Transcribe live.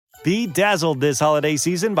Be dazzled this holiday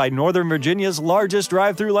season by Northern Virginia's largest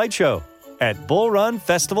drive-through light show at Bull Run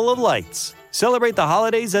Festival of Lights. Celebrate the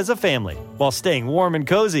holidays as a family while staying warm and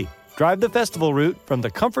cozy. Drive the festival route from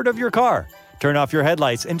the comfort of your car. Turn off your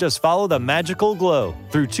headlights and just follow the magical glow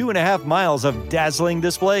through 2.5 miles of dazzling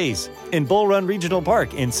displays in Bull Run Regional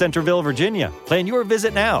Park in Centerville, Virginia. Plan your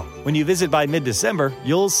visit now. When you visit by mid-December,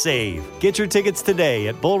 you'll save. Get your tickets today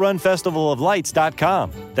at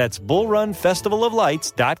bullrunfestivaloflights.com. That's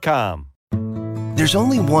bullrunfestivaloflights.com. There's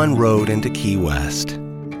only one road into Key West,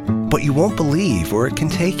 but you won't believe where it can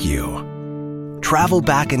take you. Travel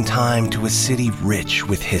back in time to a city rich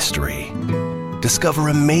with history. Discover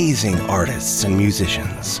amazing artists and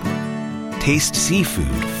musicians. Taste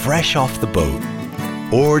seafood fresh off the boat.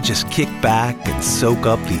 Or just kick back and soak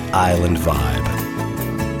up the island vibe.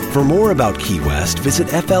 For more about Key West, visit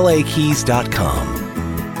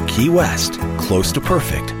flakeys.com. Key West, close to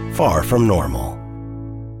perfect, far from normal.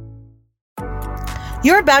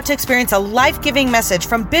 You're about to experience a life-giving message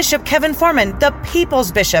from Bishop Kevin Foreman, the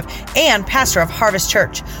People's Bishop and pastor of Harvest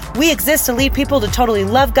Church. We exist to lead people to totally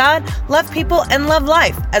love God, love people, and love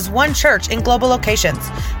life as one church in global locations.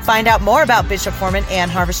 Find out more about Bishop Foreman and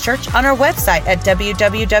Harvest Church on our website at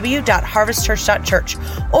www.harvestchurch.church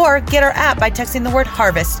or get our app by texting the word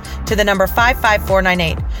HARVEST to the number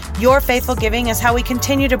 55498. Your faithful giving is how we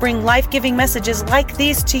continue to bring life-giving messages like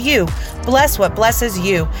these to you. Bless what blesses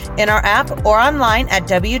you in our app or online at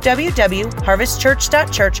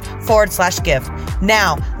www.harvestchurch.church/give.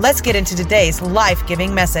 Now, let's get into today's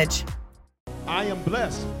life-giving message. I am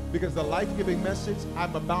blessed because the life-giving message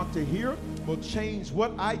I'm about to hear will change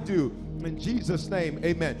what I do. In Jesus' name,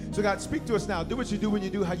 amen. So God, speak to us now. Do what you do when you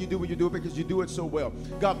do, how you do when you do it, because you do it so well.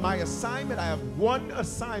 God, my assignment, I have one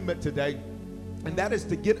assignment today, and that is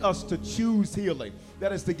to get us to choose healing.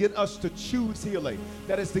 That is to get us to choose healing.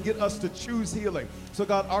 That is to get us to choose healing. So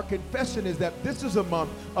God, our confession is that this is a month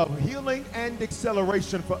of healing and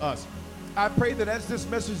acceleration for us. I pray that as this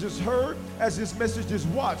message is heard, as this message is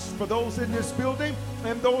watched, for those in this building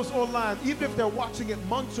and those online, even if they're watching it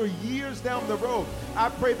months or years down the road, I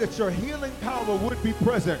pray that your healing power would be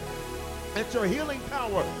present. That your healing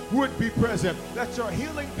power would be present. That your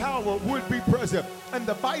healing power would be present. And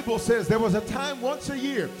the Bible says there was a time once a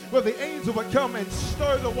year where the angel would come and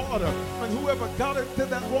stir the water, and whoever got into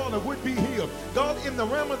that water would be healed. God, in the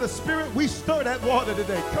realm of the Spirit, we stir that water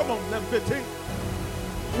today. Come on, 15.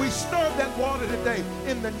 We stir that water today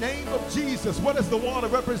in the name of Jesus. What does the water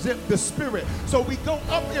represent? The Spirit. So we go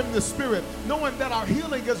up in the Spirit, knowing that our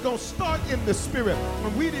healing is going to start in the Spirit.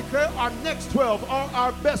 When we declare our next 12 are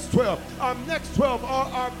our best 12, our next 12 are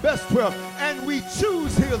our best 12, and we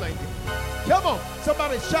choose healing. Come on,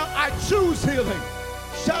 somebody shout, I choose healing.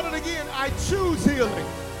 Shout it again, I choose healing.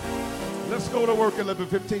 Let's go to work at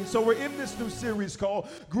 11:15. So we're in this new series called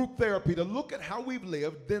Group Therapy, to look at how we've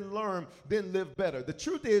lived, then learn, then live better. The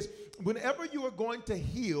truth is, whenever you are going to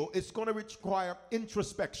heal, it's going to require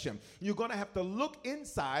introspection. You're going to have to look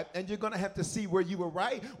inside, and you're going to have to see where you were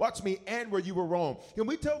right, watch me, and where you were wrong. Can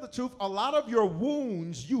we tell the truth? A lot of your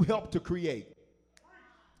wounds you helped to create.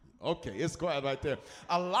 Okay, it's quiet right there.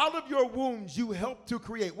 A lot of your wounds you help to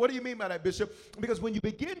create. What do you mean by that, Bishop? Because when you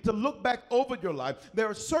begin to look back over your life, there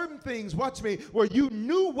are certain things, watch me, where you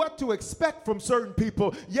knew what to expect from certain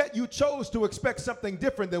people, yet you chose to expect something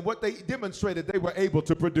different than what they demonstrated they were able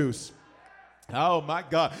to produce. Oh my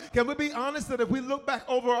God. Can we be honest that if we look back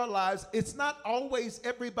over our lives, it's not always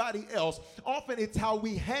everybody else. Often it's how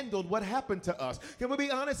we handled what happened to us. Can we be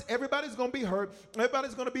honest? Everybody's going to be hurt.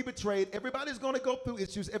 Everybody's going to be betrayed. Everybody's going to go through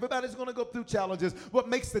issues. Everybody's going to go through challenges. What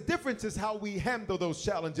makes the difference is how we handle those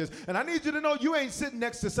challenges. And I need you to know you ain't sitting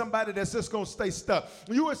next to somebody that's just going to stay stuck.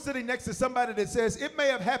 You are sitting next to somebody that says, it may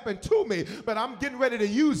have happened to me, but I'm getting ready to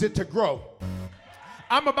use it to grow.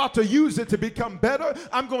 I'm about to use it to become better.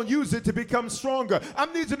 I'm going to use it to become stronger. I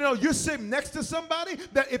need you to know you're sitting next to somebody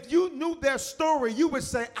that if you knew their story, you would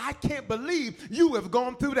say, I can't believe you have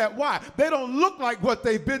gone through that. Why? They don't look like what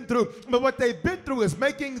they've been through, but what they've been through is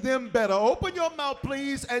making them better. Open your mouth,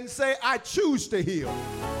 please, and say, I choose to heal.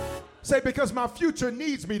 Say, because my future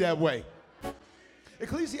needs me that way.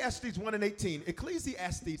 Ecclesiastes 1:18.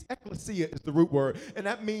 Ecclesiastes, ecclesia is the root word, and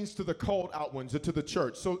that means to the called out ones, or to the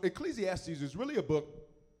church. So Ecclesiastes is really a book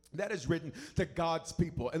that is written to God's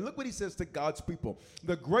people. And look what he says to God's people.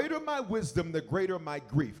 The greater my wisdom, the greater my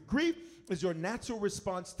grief. Grief is your natural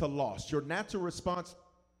response to loss, your natural response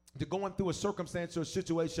to going through a circumstance or a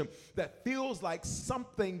situation that feels like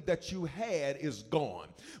something that you had is gone.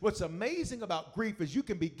 What's amazing about grief is you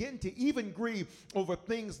can begin to even grieve over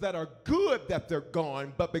things that are good that they're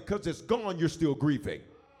gone, but because it's gone, you're still grieving.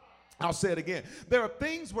 I'll say it again. There are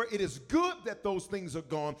things where it is good that those things are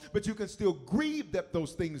gone, but you can still grieve that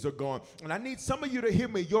those things are gone. And I need some of you to hear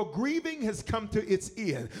me. Your grieving has come to its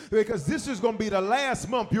end, because this is going to be the last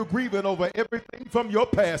month you're grieving over everything from your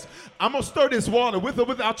past. I'm going to stir this water with or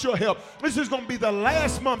without your help. This is going to be the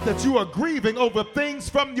last month that you are grieving over things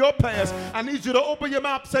from your past. I need you to open your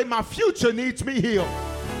mouth and say, my future needs me healed.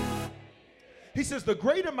 He says, the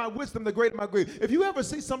greater my wisdom, the greater my grief. If you ever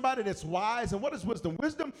see somebody that's wise, and what is wisdom?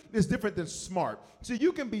 Wisdom is different than smart. So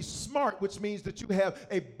you can be smart, which means that you have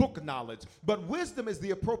a book knowledge. But wisdom is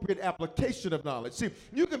the appropriate application of knowledge. See,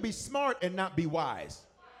 you can be smart and not be wise.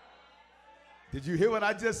 Did you hear what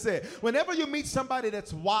I just said? Whenever you meet somebody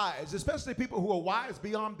that's wise, especially people who are wise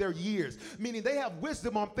beyond their years, meaning they have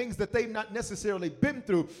wisdom on things that they've not necessarily been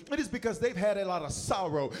through, it is because they've had a lot of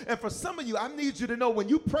sorrow. And for some of you, I need you to know, when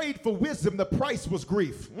you prayed for wisdom, the price was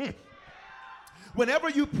grief. Whenever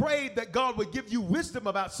you prayed that God would give you wisdom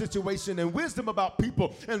about situation and wisdom about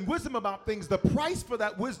people and wisdom about things, the price for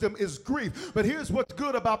that wisdom is grief. But here's what's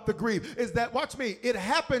good about the grief is that, watch me, it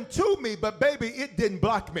happened to me, but baby, it didn't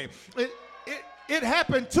block me. It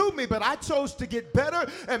happened to me, but I chose to get better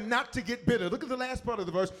and not to get bitter. Look at the last part of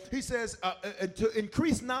the verse. He says, to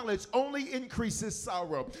increase knowledge only increases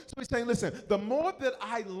sorrow. So he's saying, listen, the more that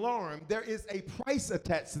I learn, there is a price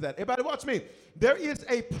attached to that. Everybody watch me. There is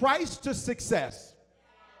a price to success.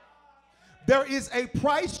 There is a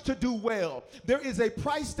price to do well. There is a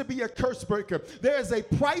price to be a curse breaker. There is a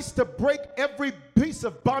price to break every piece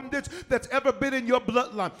of bondage that's ever been in your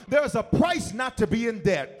bloodline. There is a price not to be in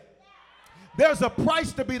debt. There's a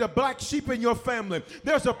price to be the black sheep in your family.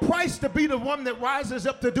 There's a price to be the one that rises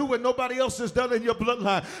up to do what nobody else has done in your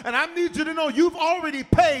bloodline. And I need you to know you've already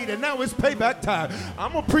paid, and now it's payback time.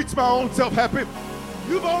 I'm going to preach my own self happy.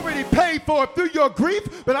 You've already paid for it through your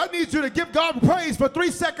grief, but I need you to give God praise for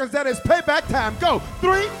 3 seconds. That is payback time. Go.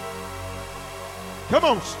 3. Come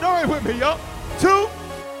on, stir it with me, y'all. 2,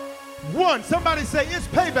 1. Somebody say it's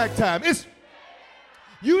payback time.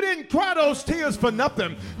 You didn't cry those tears for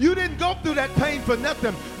nothing. You didn't go through that pain for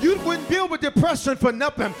nothing. You wouldn't deal with depression for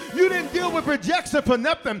nothing. You didn't deal with rejection for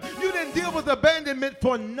nothing. You didn't deal with abandonment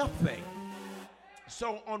for nothing.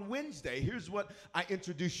 So on Wednesday, here's what I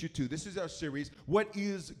introduce you to. This is our series, What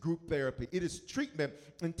is Group Therapy? It is treatment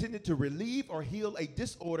intended to relieve or heal a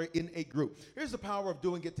disorder in a group. Here's the power of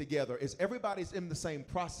doing it together, is everybody's in the same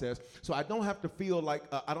process, so I don't have to feel like,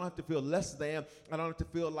 I don't have to feel less than, I don't have to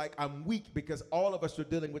feel like I'm weak, because all of us are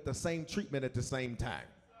dealing with the same treatment at the same time.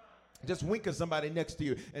 Just wink at somebody next to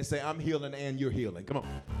you and say, I'm healing and you're healing. Come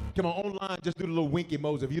on. Come on, online, just do the little wink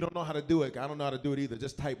emoji. If you don't know how to do it, I don't know how to do it either.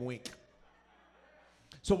 Just type wink.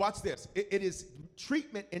 So watch this. It is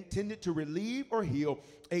treatment intended to relieve or heal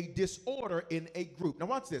a disorder in a group. Now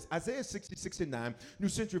watch this. Isaiah 60:69, New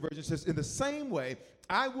Century Version says, in the same way,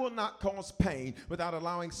 I will not cause pain without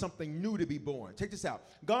allowing something new to be born. Check this out.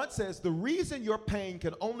 God says the reason your pain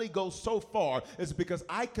can only go so far is because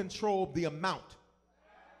I control the amount.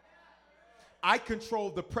 I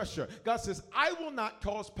control the pressure. God says, I will not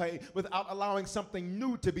cause pain without allowing something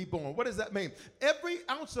new to be born. What does that mean? Every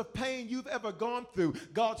ounce of pain you've ever gone through,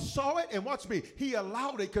 God saw it, and watch me, he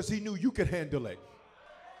allowed it because he knew you could handle it.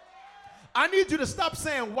 I need you to stop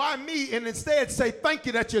saying, why me? And instead say, thank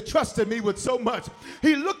you that you trusted me with so much.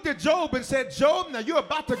 He looked at Job and said, Job, now you're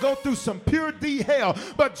about to go through some pure D hell.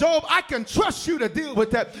 But Job, I can trust you to deal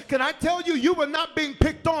with that. Can I tell you, you were not being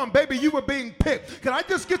picked on, baby. You were being picked. Can I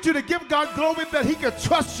just get you to give God glory that he could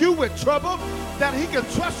trust you with trouble? That he could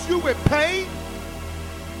trust you with pain?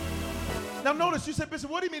 Now notice, you said, Bishop,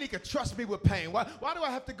 what do you mean he could trust me with pain? Why do I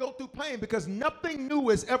have to go through pain? Because nothing new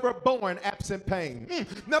is ever born absent pain.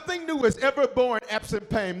 Nothing new is ever born absent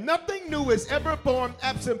pain. Nothing new is ever born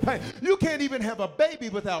absent pain. You can't even have a baby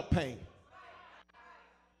without pain.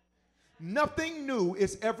 Nothing new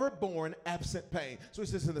is ever born absent pain. So he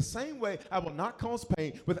says, in the same way, I will not cause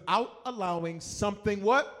pain without allowing something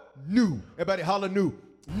what? New. Everybody holler new.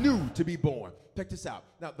 New to be born. Check this out.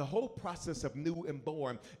 Now, the whole process of new and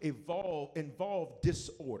born involved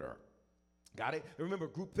disorder. Got it? And remember,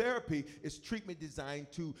 group therapy is treatment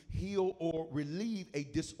designed to heal or relieve a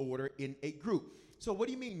disorder in a group. So what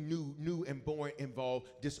do you mean new and born involve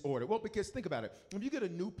disorder? Well, because think about it. If you get a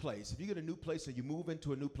new place and you move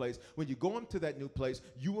into a new place, when you go into that new place,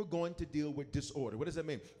 you are going to deal with disorder. What does that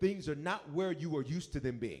mean? Things are not where you are used to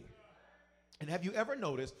them being. And have you ever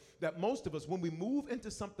noticed that most of us, when we move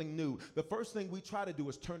into something new, the first thing we try to do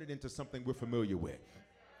is turn it into something we're familiar with?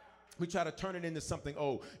 We try to turn it into something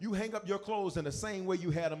old. You hang up your clothes in the same way you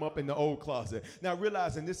had them up in the old closet. Now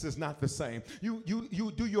realizing this is not the same. You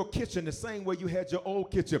do your kitchen the same way you had your old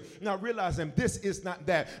kitchen. Now realizing this is not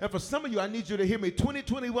that. And for some of you, I need you to hear me.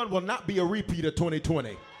 2021 will not be a repeat of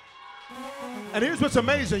 2020. And here's what's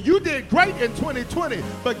amazing. You did great in 2020,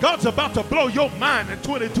 but God's about to blow your mind in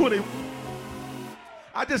 2020.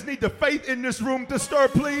 I just need the faith in this room to stir,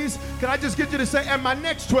 please. Can I just get you to say, and my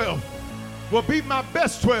next 12 will be my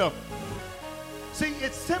best 12. See,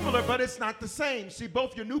 it's similar, but it's not the same. See,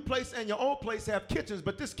 both your new place and your old place have kitchens,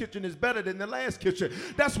 but this kitchen is better than the last kitchen.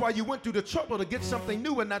 That's why you went through the trouble to get something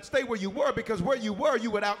new and not stay where you were, because where you were,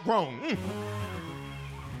 you had outgrown.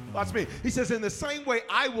 Watch me. He says, in the same way,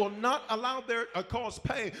 I will not allow there cause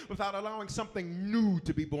pain without allowing something new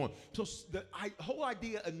to be born. So the whole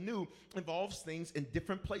idea of new involves things in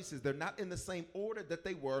different places. They're not in the same order that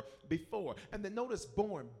they were before. And then notice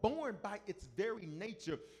born. Born by its very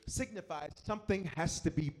nature signifies something has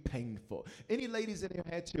to be painful. Any ladies in here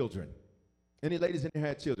had children? Any ladies in here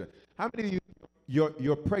had children? How many of you,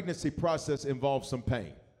 your pregnancy process involves some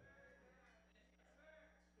pain?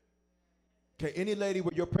 Okay, any lady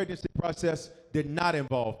with your pregnancy process did not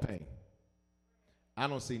involve pain? I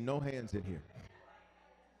don't see no hands in here.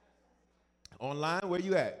 Online, where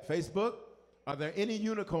you at? Facebook? Are there any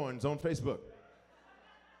unicorns on Facebook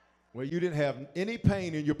where you didn't have any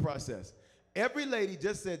pain in your process? Every lady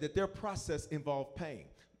just said that their process involved pain.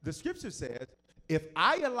 The scripture says, if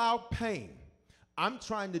I allow pain, I'm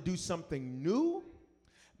trying to do something new,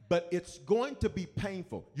 but it's going to be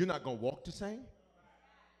painful. You're not going to walk the same.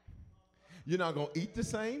 You're not going to eat the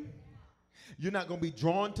same. You're not going to be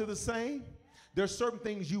drawn to the same. There's certain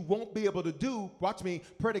things you won't be able to do, watch me,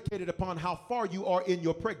 predicated upon how far you are in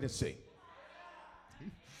your pregnancy.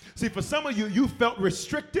 See, for some of you, you felt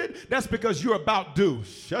restricted. That's because you're about due.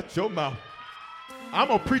 Shut your mouth. I'm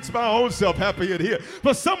going to preach my own self happy in here.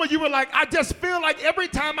 For some of you were like, I just feel like every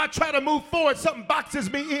time I try to move forward, something boxes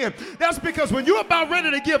me in. That's because when you're about ready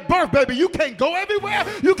to give birth, baby, you can't go everywhere.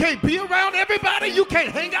 You can't be around everybody. You can't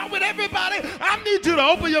hang out with everybody. I need you to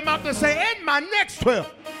open your mouth and say, and my next 12,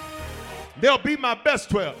 they'll be my best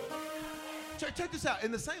 12. Check this out.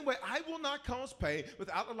 In the same way, I will not cause pain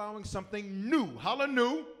without allowing something new.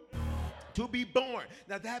 Hallelujah. To be born.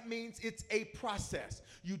 Now that means it's a process.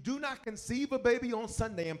 You do not conceive a baby on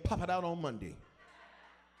Sunday and pop it out on Monday.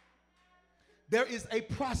 There is a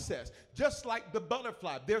process. Just like the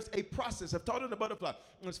butterfly, there's a process. I've taught in the butterfly.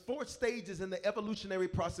 There's 4 stages in the evolutionary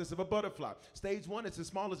process of a butterfly. Stage 1, it's as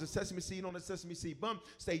small as a sesame seed on a sesame seed bun.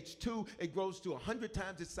 Stage 2, it grows to 100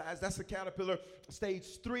 times its size. That's a caterpillar.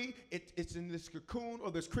 Stage 3, it's in this cocoon or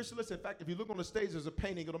this chrysalis. In fact, if you look on the stage, there's a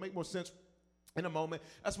painting. It'll make more sense in a moment.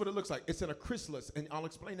 That's what it looks like. It's in a chrysalis, and I'll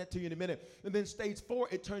explain that to you in a minute. And then stage 4,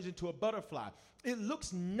 it turns into a butterfly. It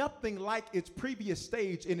looks nothing like its previous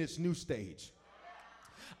stage in its new stage.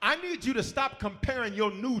 I need you to stop comparing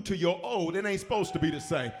your new to your old. It ain't supposed to be the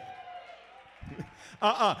same.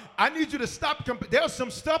 I need you to stop. There's some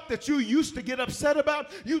stuff that you used to get upset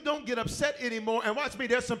about. You don't get upset anymore. And watch me,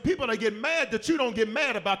 there's some people that get mad that you don't get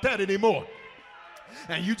mad about that anymore.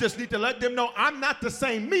 And you just need to let them know I'm not the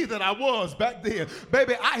same me that I was back then.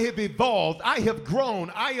 Baby, I have evolved. I have grown.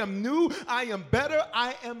 I am new. I am better.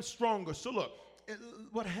 I am stronger. So look,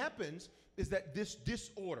 what happens is that this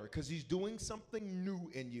disorder, because he's doing something new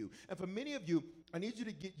in you. And for many of you, I need you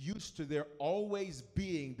to get used to there always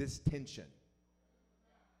being this tension.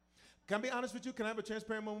 Can I be honest with you? Can I have a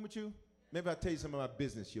transparent moment with you? Maybe I'll tell you some of my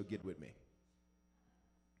business. You'll get with me.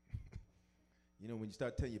 You know, when you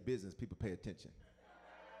start telling your business, people pay attention.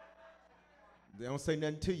 They don't say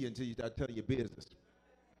nothing to you until you start telling your business.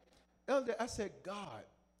 Elder, I said, God,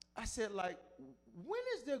 I said, like, when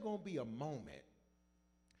is there going to be a moment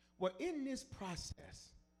where in this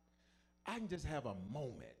process, I can just have a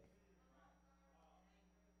moment?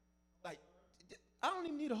 Like, I don't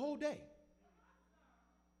even need a whole day.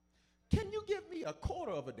 Can you give me a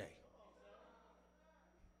quarter of a day?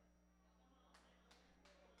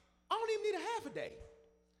 I don't even need a half a day.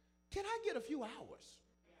 Can I get a few hours?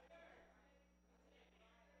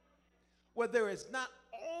 Where there is not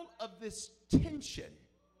all of this tension.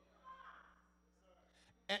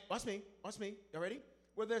 And watch me, you ready?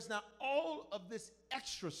 Where there's not all of this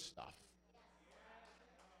extra stuff.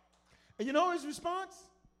 And you know his response?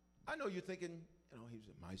 I know you're thinking, you know, he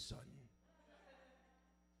said, my son,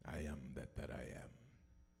 I am that I am.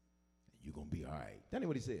 You're going to be all right. That ain't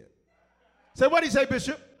what he said. Say, what did he say,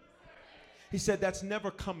 Bishop? He said, that's never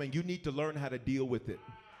coming. You need to learn how to deal with it.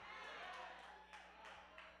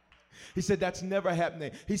 He said, that's never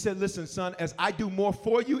happening. He said, listen, son, as I do more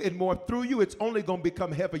for you and more through you, it's only going to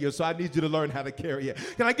become heavier. So I need you to learn how to carry it.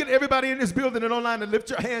 Can I get everybody in this building and online to lift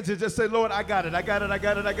your hands and just say, Lord, I got it. I got it. I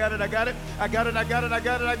got it. I got it. I got it. I got it. I got it. I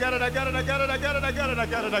got it. I got it. I got it. I got it. I got it. I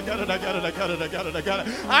got it. I got it. I got it. I got it. I got it. I got it. I got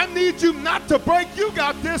it. I need you not to break. You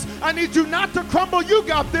got this. I need you not to crumble. You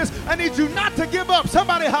got this. I need you not to give up.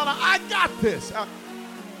 Somebody holler, I got this.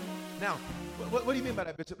 Now, what do you mean by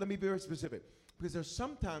that, Bishop? Let me be very specific. Because there's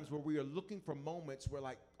sometimes where we are looking for moments where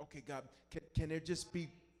like, okay, God, can there just be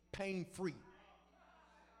pain-free?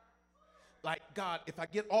 Like, God, if I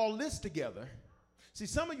get all this together. See,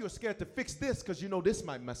 some of you are scared to fix this because you know this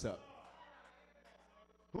might mess up.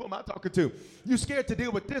 Who am I talking to? You're scared to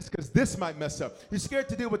deal with this because this might mess up. You're scared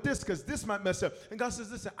to deal with this because this might mess up. And God says,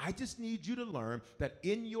 listen, I just need you to learn that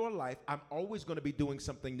in your life, I'm always going to be doing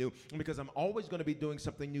something new. And because I'm always going to be doing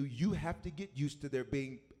something new, you have to get used to there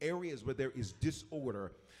being areas where there is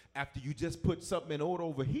disorder. After you just put something in order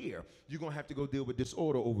over here, you're going to have to go deal with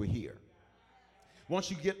disorder over here. Once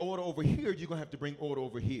you get order over here, you're going to have to bring order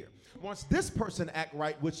over here. Once this person act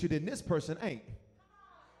right with you, then this person ain't.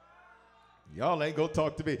 Y'all ain't gonna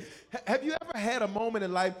talk to me. Have you ever had a moment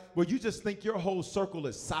in life where you just think your whole circle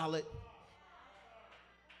is solid?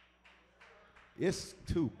 It's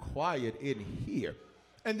too quiet in here.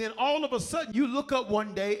 And then all of a sudden you look up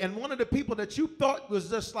one day and one of the people that you thought was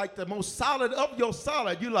just like the most solid of your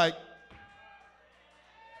solid, you're like,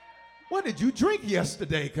 what did you drink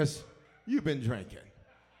yesterday? Because you've been drinking.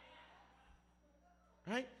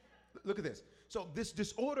 Right? Look at this. So this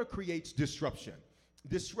disorder creates disruption.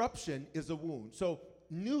 Disruption is a wound. So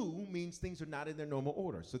new means things are not in their normal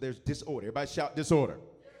order. So there's disorder. Everybody shout disorder.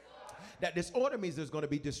 That disorder means there's going to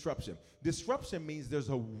be disruption. Disruption means there's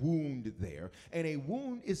a wound there. And a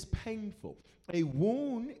wound is painful. A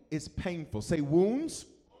wound is painful. Say wounds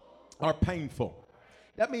are painful.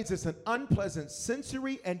 That means it's an unpleasant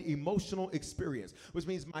sensory and emotional experience, which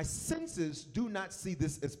means my senses do not see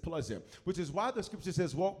this as pleasant, which is why the scripture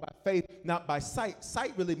says walk by faith, not by sight.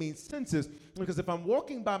 Sight really means senses, because if I'm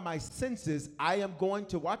walking by my senses, I am going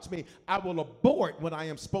to, watch me, I will abort when I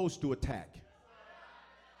am supposed to attack.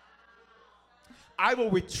 I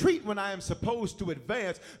will retreat when I am supposed to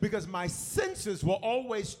advance, because my senses will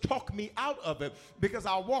always talk me out of it, because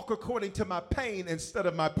I'll walk according to my pain instead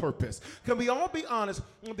of my purpose. Can we all be honest?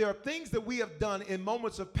 There are things that we have done in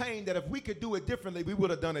moments of pain that if we could do it differently, we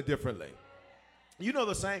would have done it differently. You know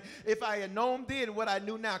the saying, if I had known then what I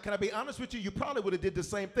knew now. Can I be honest with you? You probably would have did the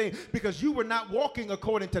same thing, because you were not walking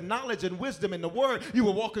according to knowledge and wisdom in the word. You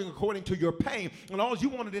were walking according to your pain. And all you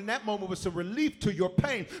wanted in that moment was some relief to your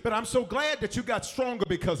pain. But I'm so glad that you got stronger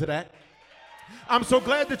because of that. I'm so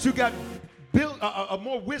glad that you got built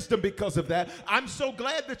more wisdom because of that. I'm so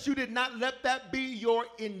glad that you did not let that be your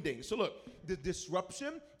ending. So look, the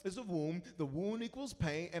disruption is a wound. The wound equals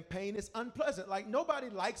pain, and pain is unpleasant. Like nobody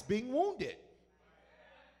likes being wounded.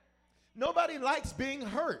 Nobody likes being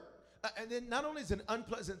hurt. And then not only is it an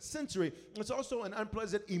unpleasant sensory, it's also an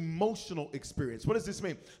unpleasant emotional experience. What does this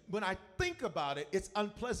mean? When I think about it, it's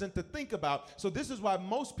unpleasant to think about. So this is why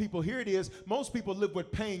most people, here it is, most people live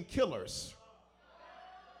with painkillers.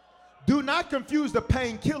 Do not confuse the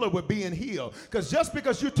painkiller with being healed. Because just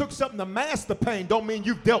because you took something to mask the pain don't mean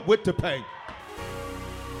you've dealt with the pain.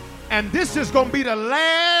 And this is going to be the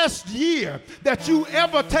last year that you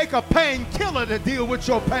ever take a painkiller to deal with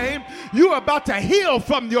your pain. You're about to heal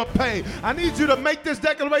from your pain. I need you to make this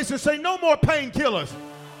declaration. Say no more painkillers.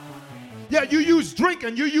 Yeah, you use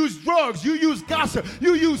drinking, you use drugs, you use gossip,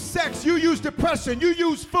 you use sex, you use depression, you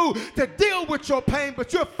use food to deal with your pain,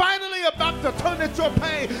 but you're finally about to turn at your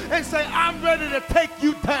pain and say, I'm ready to take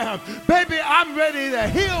you down. Baby, I'm ready to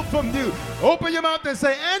heal from you. Open your mouth and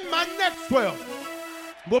say, and my next 12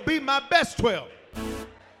 will be my best 12.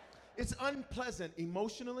 It's unpleasant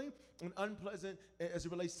emotionally and unpleasant as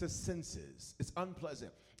it relates to senses. It's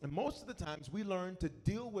unpleasant. And most of the times we learn to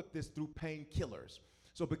deal with this through painkillers.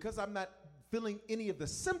 So because I'm not feeling any of the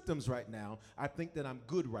symptoms right now, I think that I'm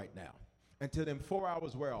good right now until them 4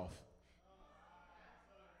 hours wear off.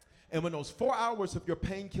 And when those 4 hours of your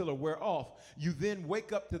painkiller wear off, you then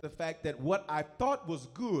wake up to the fact that what I thought was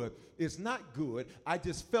good is not good. I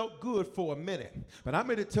just felt good for a minute. But I'm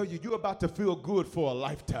here to tell you, you're about to feel good for a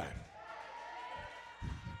lifetime.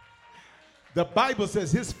 The Bible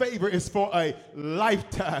says his favor is for a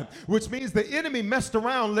lifetime, which means the enemy messed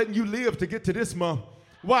around letting you live to get to this month.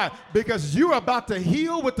 Why? Because you're about to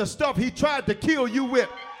heal with the stuff he tried to kill you with.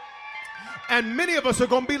 And many of us are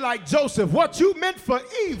going to be like Joseph. What you meant for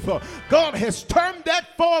evil, God has turned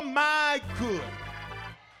that for my good.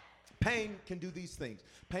 Pain can do these things.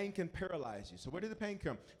 Pain can paralyze you. So where did the pain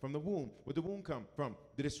come? From the womb. Where did the womb come from?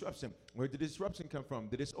 The disruption. Where did the disruption come from?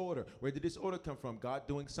 The disorder. Where did the disorder come from? God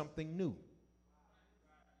doing something new.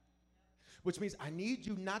 Which means I need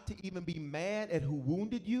you not to even be mad at who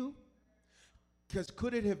wounded you. Because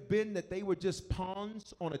could it have been that they were just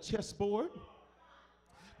pawns on a chessboard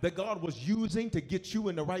that God was using to get you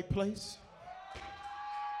in the right place?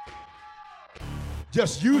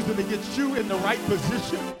 Just using to get you in the right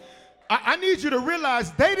position. I need you to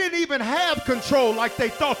realize they didn't even have control like they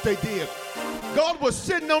thought they did. God was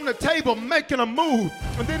sitting on the table making a move,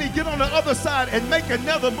 and then he'd get on the other side and make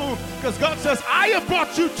another move, because God says, I have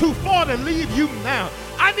brought you too far to leave you now.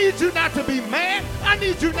 I need you not to be mad. I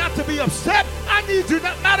need you not to be upset. I need you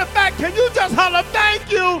not, matter of fact, can you just holler,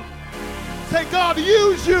 thank you? Say, God,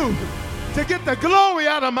 use you to get the glory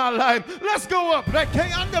out of my life. Let's go up. God,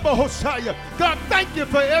 thank you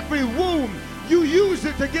for every wound. You use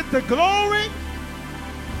it to get the glory.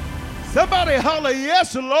 Somebody holler,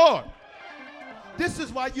 yes, Lord. This is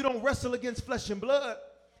why you don't wrestle against flesh and blood,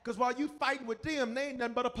 because while you fighting with them, they ain't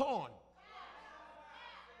nothing but a pawn.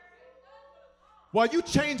 While you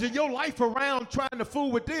changing your life around trying to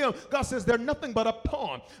fool with them, God says they're nothing but a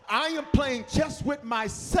pawn. I am playing chess with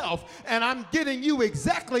myself, and I'm getting you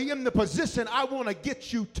exactly in the position I want to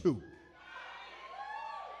get you to.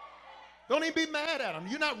 Don't even be mad at them.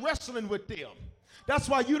 You're not wrestling with them. That's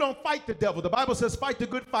why you don't fight the devil. The Bible says fight the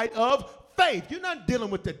good fight of faith. You're not dealing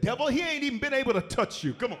with the devil. He ain't even been able to touch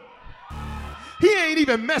you. Come on. He ain't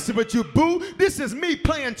even messing with you, boo. This is me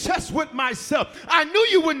playing chess with myself. I knew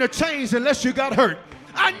you wouldn't have changed unless you got hurt.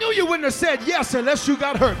 I knew you wouldn't have said yes unless you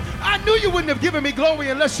got hurt. I knew you wouldn't have given me glory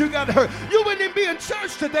unless you got hurt. You wouldn't even be in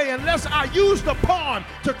church today unless I used the pawn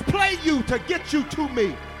to play you to get you to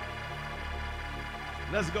me.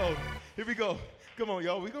 Let's go. Here we go. Come on,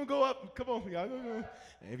 y'all. We're going to go up. Come on, y'all.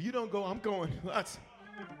 If you don't go, I'm going.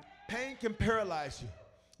 Pain can paralyze you.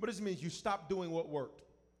 What does it mean? You stop doing what worked.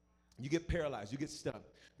 You get paralyzed. You get stuck.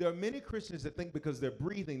 There are many Christians that think because they're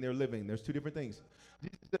breathing, they're living. There's two different things.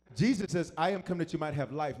 Jesus says, I am come that you might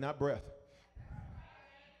have life, not breath.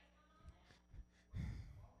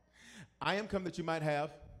 I am come that you might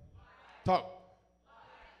have. Talk.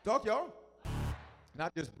 Talk, y'all.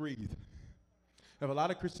 Not just breathe. There are a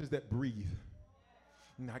lot of Christians that breathe.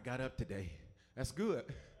 I got up today. That's good.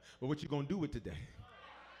 But what you going to do with today?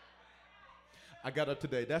 I got up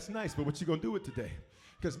today. That's nice. But what you going to do with today?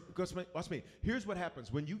 Because watch me. Here's what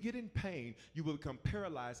happens. When you get in pain, you will become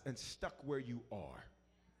paralyzed and stuck where you are.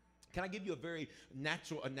 Can I give you a very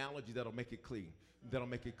natural analogy that'll make it clear?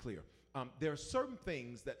 There are certain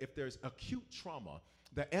things that if there's acute trauma,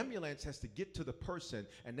 the ambulance has to get to the person,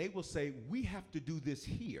 and they will say, we have to do this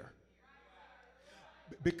here.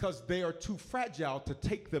 Because they are too fragile to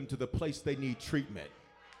take them to the place they need treatment.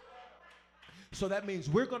 So that means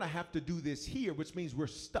we're going to have to do this here, which means we're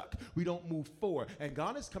stuck. We don't move forward. And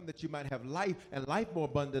God has come that you might have life and life more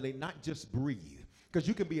abundantly, not just breathe. Because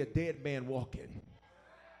you can be a dead man walking.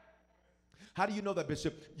 How do you know that,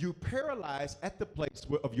 Bishop? You paralyze at the place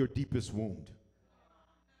of your deepest wound.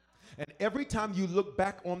 And every time you look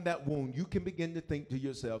back on that wound, you can begin to think to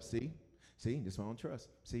yourself, see, this one I don't trust.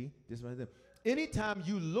 See, this one I don't. Anytime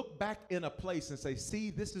you look back in a place and say,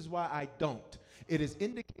 see, this is why I don't, it is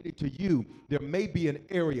indicated to you there may be an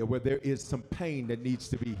area where there is some pain that needs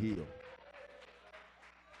to be healed.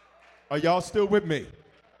 Are y'all still with me?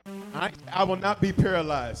 I will not be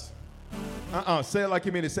paralyzed. Say it like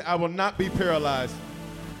you mean it. Say, I will not be paralyzed.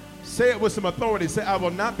 Say it with some authority. Say, I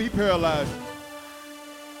will not be paralyzed.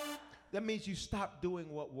 That means you stop doing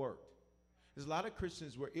what worked. There's a lot of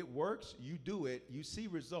Christians where it works, you do it, you see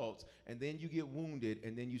results, and then you get wounded,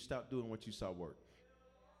 and then you stop doing what you saw work.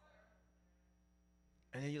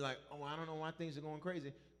 And then you're like, oh, I don't know why things are going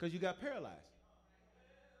crazy, because you got paralyzed.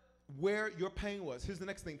 Where your pain was. Here's the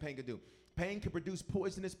next thing pain can do. Pain can produce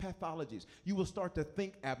poisonous pathologies. You will start to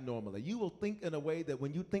think abnormally. You will think in a way that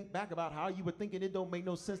when you think back about how you were thinking, it don't make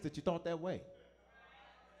no sense that you thought that way.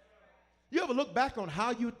 You ever look back on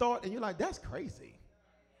how you thought, and you're like, that's crazy.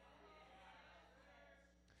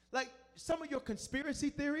 Like some of your conspiracy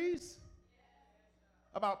theories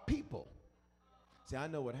about people. See, I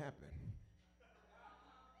know what happened.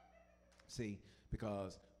 See,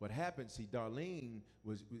 because what happened, Darlene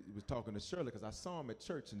was talking to Shirley because I saw him at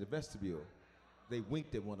church in the vestibule. They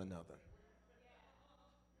winked at one another.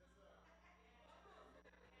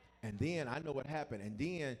 And then I know what happened. And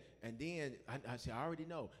then I said, I already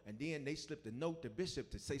know. And then they slipped a note to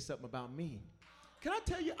Bishop to say something about me. Can I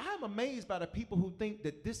tell you, I'm amazed by the people who think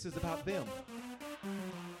that this is about them.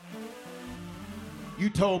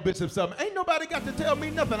 You told Bishop something. Ain't nobody got to tell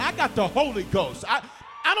me nothing. I got the Holy Ghost. I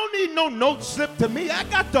don't don't need no note slip to me. I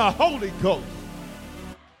got the Holy Ghost.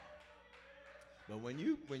 But when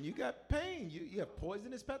you got pain, you have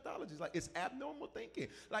poisonous pathologies. Like, it's abnormal thinking.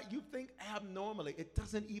 Like, you think abnormally. It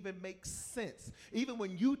doesn't even make sense. Even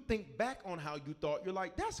when you think back on how you thought, you're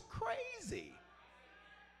like, that's crazy.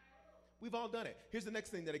 We've all done it. Here's the next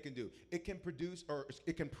thing that it can do. It can produce, or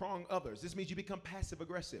it can prong others. This means you become passive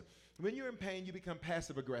aggressive. When you're in pain, you become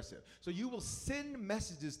passive aggressive. So you will send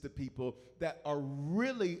messages to people that are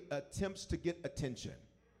really attempts to get attention.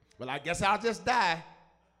 Well, I guess I'll just die.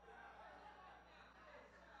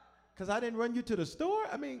 Because I didn't run you to the store?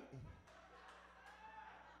 I mean,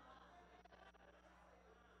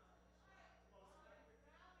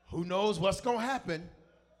 who knows what's going to happen?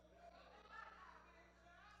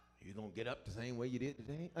 You're going to get up the same way you did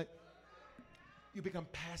today? You become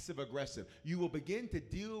passive aggressive. You will begin to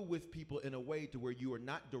deal with people in a way to where you are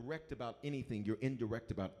not direct about anything. You're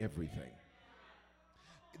indirect about everything.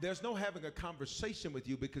 There's no having a conversation with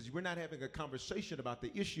you because we're not having a conversation about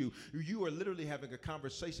the issue. You are literally having a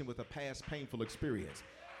conversation with a past painful experience.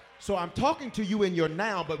 So I'm talking to you in your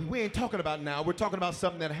now, but we ain't talking about now. We're talking about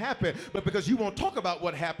something that happened. But because you won't talk about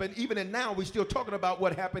what happened, even in now, we're still talking about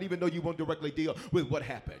what happened, even though you won't directly deal with what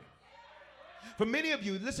happened. For many of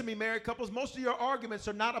you, listen to me, married couples, most of your arguments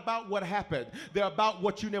are not about what happened. They're about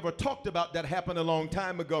what you never talked about that happened a long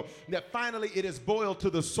time ago, that finally it is boiled to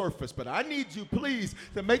the surface. But I need you, please,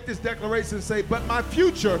 to make this declaration and say, but my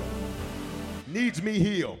future needs me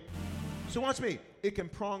healed. So watch me. It can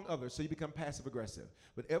prong others, so you become passive aggressive.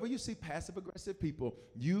 Whenever you see passive aggressive people,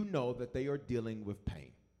 you know that they are dealing with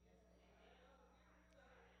pain.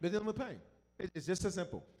 They're dealing with pain. It's just as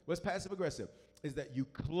simple. What's passive aggressive? Is that you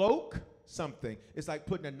cloak something. It's like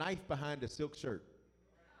putting a knife behind a silk shirt.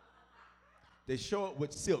 They show it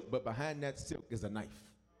with silk, but behind that silk is a knife.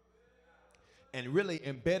 And really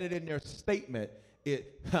embedded in their statement,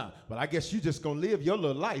 well, I guess you just gonna live your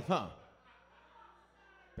little life, huh?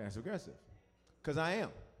 Passive aggressive. Because I am.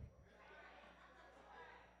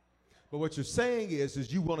 But what you're saying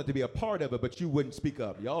is you wanted to be a part of it, but you wouldn't speak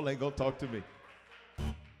up. Y'all ain't gonna talk to me.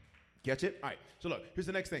 Catch it? All right. So look, here's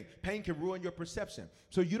the next thing. Pain can ruin your perception.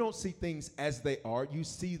 So you don't see things as they are. You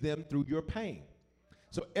see them through your pain.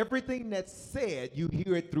 So everything that's said, you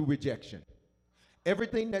hear it through rejection.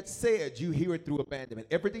 Everything that's said, you hear it through abandonment.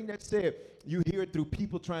 Everything that's said, you hear it through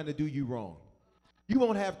people trying to do you wrong. You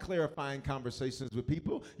won't have clarifying conversations with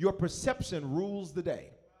people. Your perception rules the day.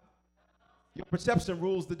 Your perception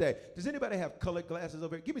rules the day. Does anybody have colored glasses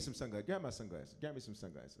over here? Give me some sunglasses. Grab my sunglasses. Grab me some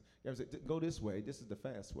sunglasses. Go this way. This is the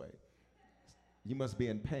fast way. You must be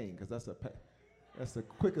in pain because that's the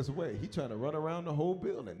quickest way. He's trying to run around the whole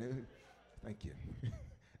building. Thank you.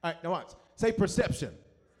 All right, now watch. Say perception.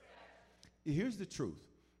 Here's the truth.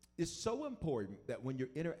 It's so important that when you're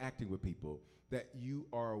interacting with people that you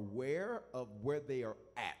are aware of where they are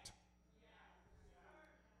at.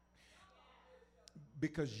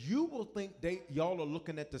 Because you will think y'all are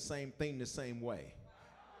looking at the same thing the same way.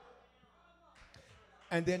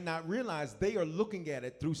 And then not realize they are looking at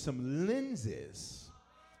it through some lenses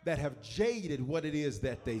that have jaded what it is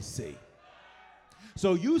that they see.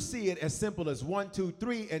 So you see it as simple as 1, 2,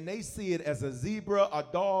 3, and they see it as a zebra, a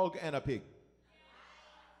dog, and a pig.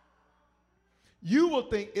 You will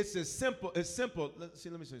think it's as simple. Let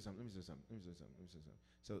me say something.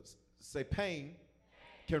 So say pain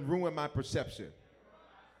can ruin my perception.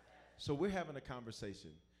 So we're having a conversation.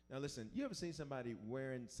 Now listen, you ever seen somebody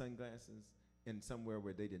wearing sunglasses in somewhere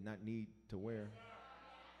where they did not need to wear?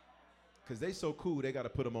 Because they so cool, they got to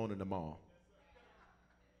put them on in the mall.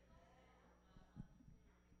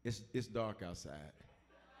 It's dark outside.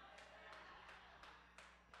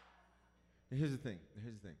 And here's the thing.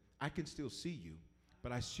 I can still see you,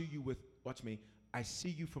 but I see you with, watch me, I see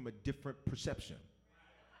you from a different perception.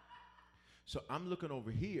 So I'm looking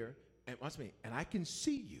over here, and watch me, and I can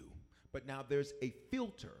see you, but now there's a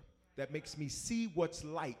filter that makes me see what's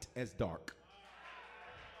light as dark.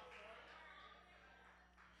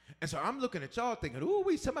 And so I'm looking at y'all thinking, ooh,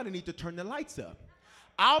 somebody need to turn the lights up.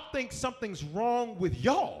 I'll think something's wrong with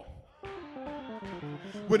y'all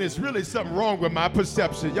when it's really something wrong with my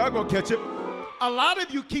perception. Y'all gonna catch it? A lot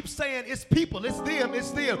of you keep saying it's people, it's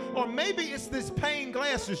them, or maybe it's this pain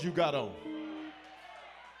glasses you got on.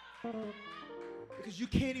 Because you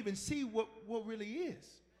can't even see what really is.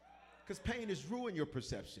 Because pain has ruined your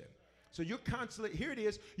perception. So you're constantly, here it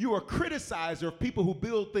is, you're a criticizer of people who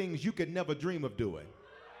build things you could never dream of doing.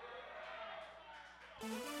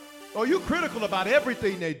 Oh, you're critical about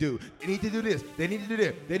everything they do. They need to do this. They need to do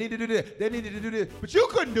this. They need to do this. They need to do this. But you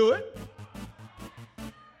couldn't do it.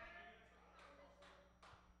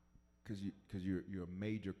 Because you're a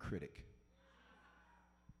major critic.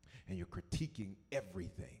 and you're critiquing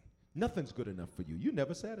everything. Nothing's good enough for you. You're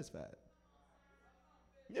never satisfied.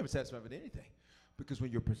 You're never satisfied with anything. Because when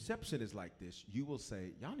your perception is like this, you will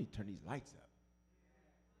say, y'all need to turn these lights up.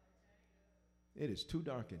 It is too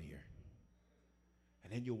dark in here.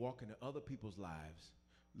 And then you'll walk into other people's lives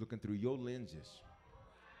looking through your lenses,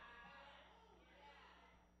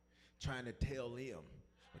 trying to tell them,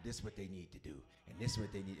 well, this is what they need to do, and this is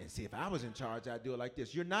what they need. And see, if I was in charge, I'd do it like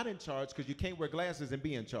this. You're not in charge because you can't wear glasses and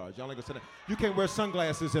be in charge. Y'all ain't gonna say that. You can't wear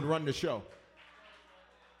sunglasses and run the show.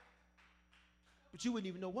 But you wouldn't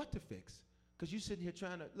even know what to fix because you're sitting here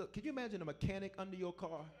trying to, look, can you imagine a mechanic under your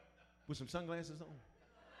car with some sunglasses on?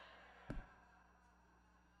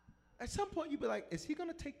 At some point, you'd be like, is he going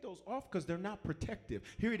to take those off? Because they're not protective.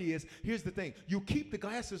 Here it is. Here's the thing. You keep the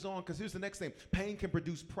glasses on because here's the next thing. Pain can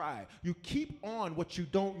produce pride. You keep on what you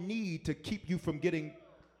don't need to keep you from getting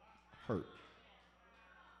hurt.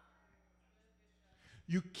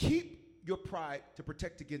 You keep your pride to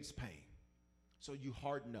protect against pain. So you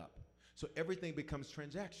harden up. So everything becomes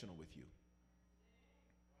transactional with you.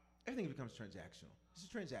 Everything becomes transactional. This is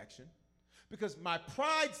a transaction. Because my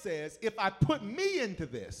pride says, if I put me into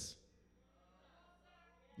this,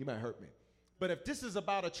 you might hurt me. But if this is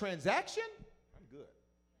about a transaction, I'm good.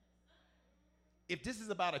 If this is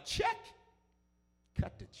about a check,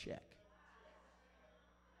 cut the check.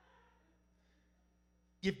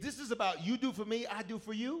 If this is about you do for me, I do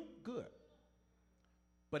for you, good.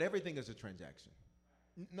 But everything is a transaction.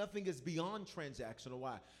 Nothing is beyond transactional.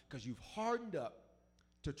 Why? Because you've hardened up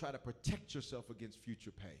to try to protect yourself against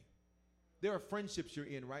future pain. There are friendships you're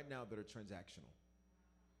in right now that are transactional.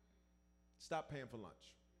 Stop paying for lunch.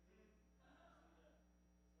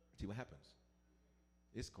 See what happens.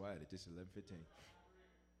 It's quiet at this 11:15.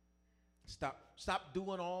 Stop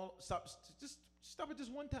doing all. Just stop it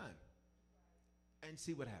just one time, and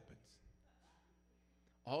see what happens.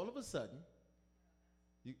 All of a sudden,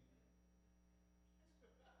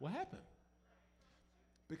 what happened?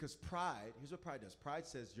 Because pride. Here's what pride does. Pride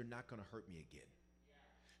says you're not going to hurt me again.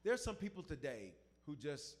 There are some people today who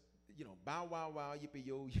just, bow, wow, wow, yippee,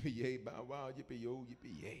 yo, yippee, yay, bow, wow, yippee, yo,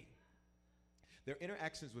 yippee, yay. Their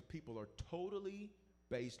interactions with people are totally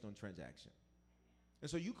based on transaction. And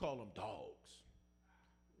so you call them dogs.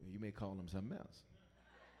 You may call them something else.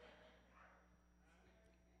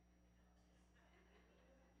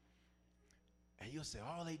 And you'll say,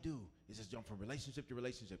 all they do is just jump from relationship to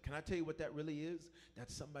relationship. Can I tell you what that really is?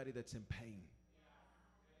 That's somebody that's in pain.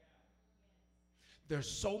 There's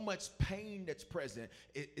so much pain that's present.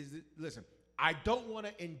 Listen, I don't want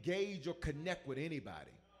to engage or connect with anybody.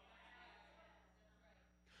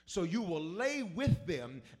 So you will lay with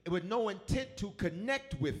them with no intent to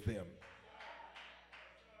connect with them.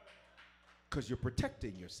 Because you're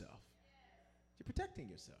protecting yourself. You're protecting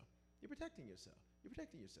yourself. You're protecting yourself. You're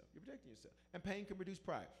protecting yourself. You're protecting yourself. And pain can produce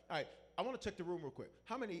pride. All right, I want to check the room real quick.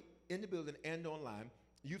 How many in the building and online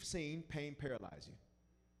you've seen pain paralyze you?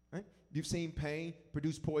 Right? You've seen pain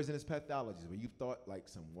produce poisonous pathologies where you've thought like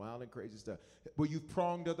some wild and crazy stuff. Where you've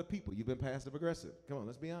pronged other people. You've been passive aggressive. Come on,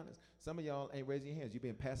 let's be honest. Some of y'all ain't raising your hands. You're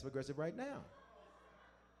being passive aggressive right now.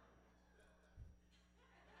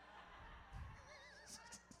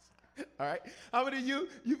 All right. How many of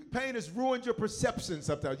you pain has ruined your perception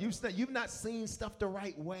sometimes. You've not seen stuff the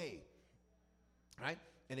right way. Right?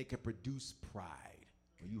 And it can produce pride.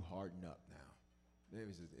 When you harden up now.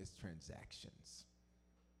 It's transactions.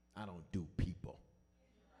 I don't do people.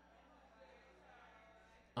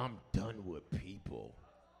 I'm done with people.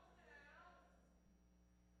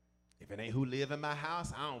 If it ain't who live in my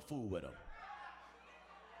house, I don't fool with them.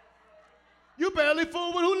 You barely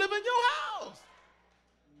fool with who live in your house.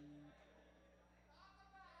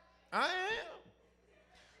 I am.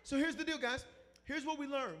 So here's the deal, guys. Here's what we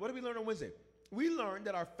learned. What did we learn on Wednesday? We learned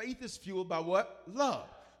that our faith is fueled by what? Love.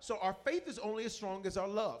 So our faith is only as strong as our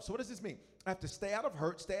love. So what does this mean? I have to stay out of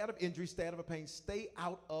hurt, stay out of injury, stay out of a pain, stay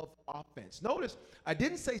out of offense. Notice, I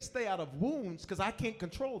didn't say stay out of wounds because I can't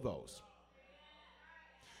control those.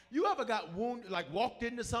 You ever got wounded, like walked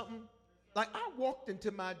into something? Like I walked into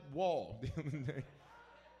my wall the other day.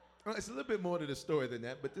 Well, it's a little bit more to the story than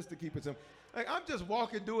that, but just to keep it simple. Like I'm just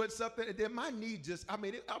walking, doing something, and then my knee just, I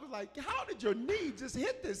was like, how did your knee just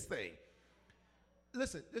hit this thing?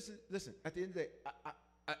 Listen. At the end of the day,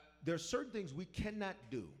 there are certain things we cannot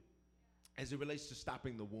do as it relates to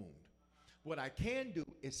stopping the wound. What I can do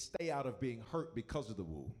is stay out of being hurt because of the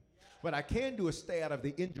wound. What I can do is stay out of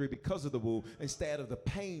the injury because of the wound and stay out of the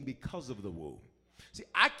pain because of the wound. See,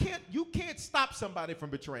 you can't stop somebody from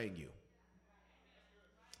betraying you.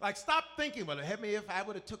 Like, stop thinking, well, if I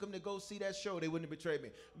would have took them to go see that show, they wouldn't have betrayed me.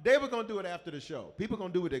 They were going to do it after the show. People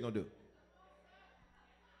going to do what they're going to do.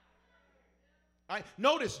 All right?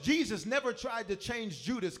 Notice Jesus never tried to change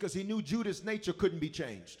Judas because he knew Judas' nature couldn't be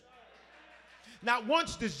changed. Not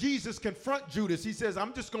once does Jesus confront Judas. He says,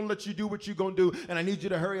 I'm just going to let you do what you're going to do, and I need you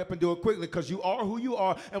to hurry up and do it quickly because you are who you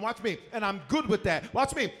are, and watch me, and I'm good with that.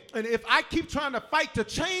 Watch me. And if I keep trying to fight to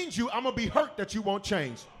change you, I'm going to be hurt that you won't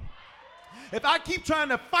change. If I keep trying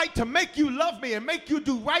to fight to make you love me and make you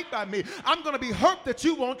do right by me, I'm going to be hurt that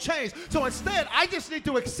you won't change. So instead, I just need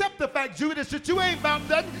to accept the fact, Judas, that you ain't about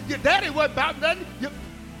nothing. Your daddy wasn't about nothing.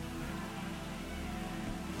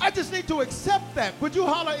 I just need to accept that. Would you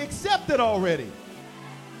holler, accept it already?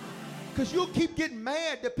 Because you'll keep getting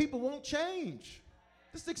mad that people won't change.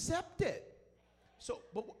 Just accept it. So,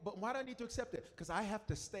 but why do I need to accept it? Because I have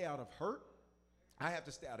to stay out of hurt. I have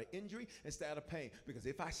to stay out of injury and stay out of pain. Because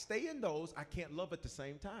if I stay in those, I can't love at the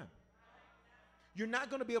same time. You're not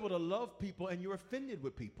going to be able to love people and you're offended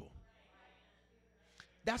with people.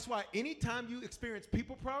 That's why anytime you experience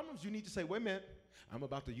people problems, you need to say, wait a minute, I'm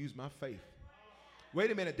about to use my faith. Wait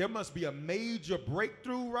a minute, there must be a major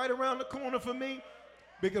breakthrough right around the corner for me.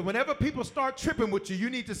 Because whenever people start tripping with you, you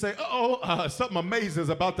need to say, something amazing is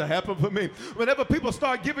about to happen for me. Whenever people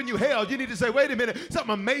start giving you hell, you need to say, wait a minute,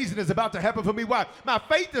 something amazing is about to happen for me. Why? My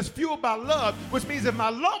faith is fueled by love, which means if my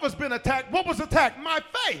love has been attacked, what was attacked? My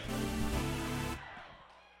faith.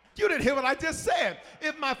 You didn't hear what I just said.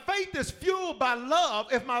 If my faith is fueled by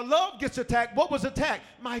love, if my love gets attacked, what was attacked?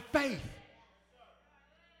 My faith.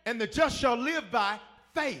 And the just shall live by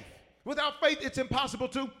faith. Without faith, it's impossible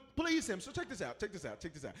to please him. So check this out.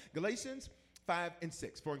 Galatians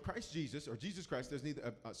 5:6. For in Christ Jesus, or Jesus Christ, there's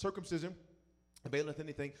neither circumcision availeth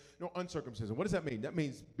anything, nor uncircumcision. What does that mean? That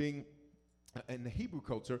means being, in the Hebrew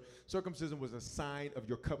culture, circumcision was a sign of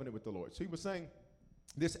your covenant with the Lord. So he was saying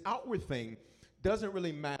this outward thing doesn't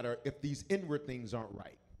really matter if these inward things aren't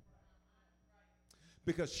right.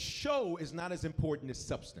 Because show is not as important as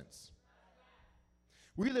substance.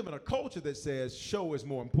 We live in a culture that says show is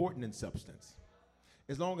more important than substance.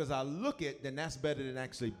 As long as I look it, then that's better than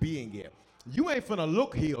actually being it. You ain't finna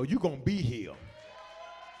look healed, you gonna be healed.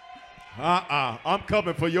 I'm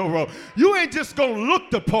coming for your role. You ain't just gonna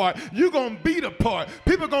look the part, you gonna be the part.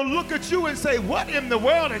 People gonna look at you and say, what in the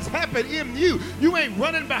world has happened in you? You ain't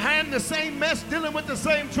running behind the same mess, dealing with the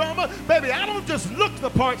same trauma. Baby, I don't just look the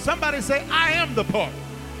part. Somebody say, I am the part.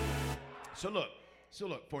 So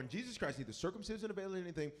look, for in Jesus Christ, neither circumcision availeth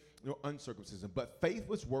anything, nor uncircumcision, but faith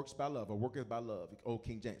which works by love, or worketh by love, old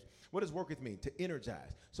King James. What does worketh mean? To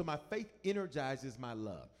energize. So my faith energizes my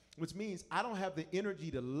love, which means I don't have the energy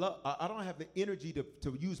to love. I don't have the energy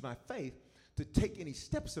to use my faith to take any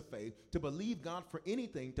steps of faith, to believe God for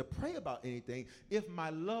anything, to pray about anything, if my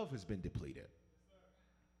love has been depleted.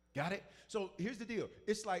 Got it? So here's the deal.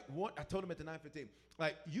 It's like what I told him at the 9:15.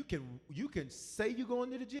 Like you can say you're going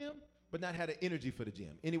to the gym, but not have the energy for the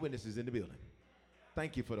gym. Any witnesses in the building?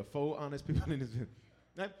 Thank you for the 4 honest people in this building.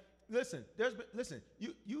 Now, listen,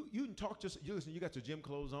 you can talk to you. Listen, you got your gym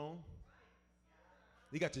clothes on.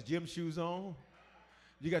 You got your gym shoes on.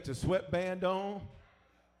 You got your sweatband on.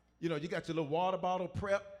 You know, you got your little water bottle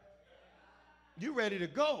prep. You ready to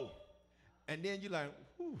go. And then you're like,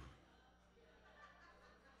 whew.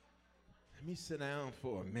 Let me sit down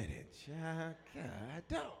for a minute. God.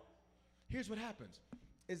 Here's what happens.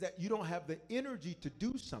 Is that you don't have the energy to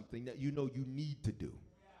do something that you know you need to do.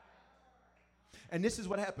 And this is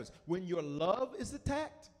what happens. When your love is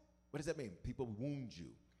attacked, what does that mean? People wound you.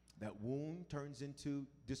 That wound turns into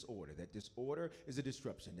disorder. That disorder is a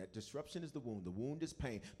disruption. That disruption is the wound. The wound is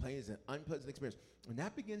pain. Pain is an unpleasant experience. When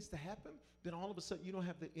that begins to happen, then all of a sudden you don't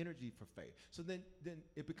have the energy for faith. So then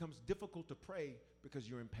it becomes difficult to pray because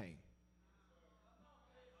you're in pain.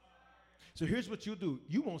 So here's what you'll do.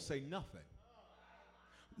 You won't say nothing.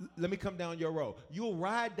 Let me come down your road. You'll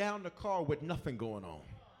ride down the car with nothing going on.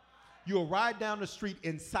 You'll ride down the street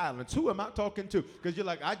in silence. Who am I talking to? Because you're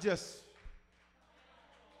like,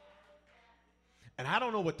 and I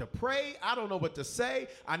don't know what to pray. I don't know what to say.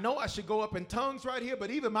 I know I should go up in tongues right here, but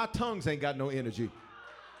even my tongues ain't got no energy.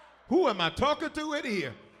 Who am I talking to in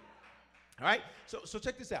here? All right? So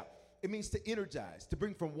check this out. It means to energize, to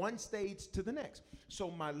bring from one stage to the next. So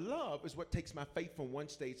my love is what takes my faith from one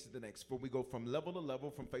stage to the next. For we go from level to level,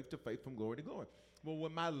 from faith to faith, from glory to glory. Well,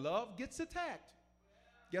 when my love gets attacked,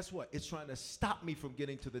 guess what? It's trying to stop me from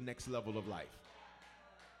getting to the next level of life.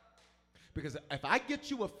 Because if I get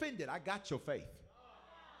you offended, I got your faith.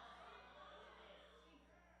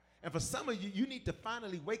 And for some of you, you need to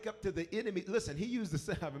finally wake up to the enemy. Listen, he used the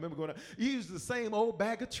same, I remember going on, he used the same old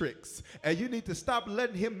bag of tricks. And you need to stop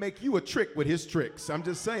letting him make you a trick with his tricks. I'm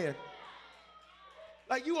just saying.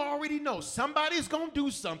 Like you already know somebody's going to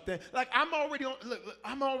do something. Like I'm already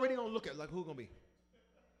on look at like who going to be?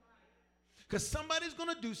 Because somebody's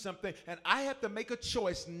going to do something, and I have to make a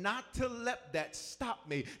choice not to let that stop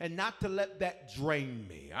me and not to let that drain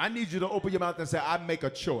me. I need you to open your mouth and say, I make a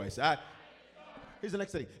choice. Here's the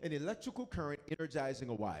next thing. An electrical current energizing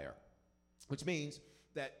a wire, which means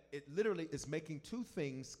that it literally is making two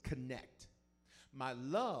things connect. My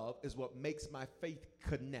love is what makes my faith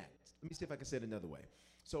connect. Let me see if I can say it another way.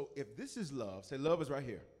 So if this is love, say love is right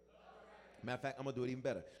here. Matter of fact, I'm going to do it even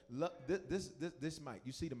better. This mic,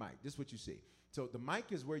 you see the mic. This is what you see. So the mic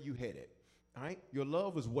is where you headed. All right? Your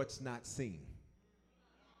love is what's not seen.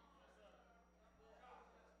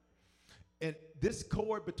 And this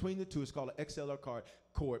cord between the two is called an XLR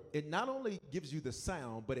cord. It not only gives you the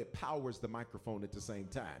sound, but it powers the microphone at the same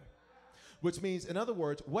time. Which means, in other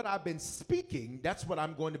words, what I've been speaking, that's what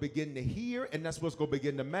I'm going to begin to hear, and that's what's going to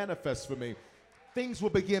begin to manifest for me. Things will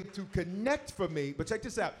begin to connect for me. But check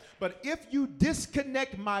this out. But if you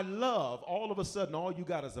disconnect my love, all of a sudden, all you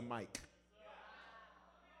got is a mic.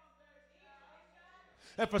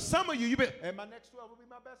 And for some of you, you've been, and my next 12 will be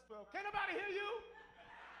my best 12. Can't nobody hear you?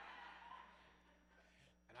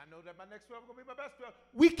 And I know that my next 12 will be my best 12.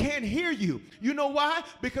 We can't hear you. You know why?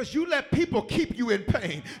 Because you let people keep you in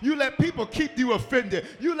pain. You let people keep you offended.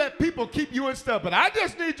 You let people keep you in stuff. But I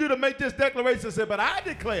just need you to make this declaration and say, but I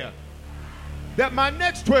declare that my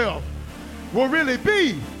next 12 will really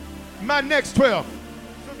be my next 12.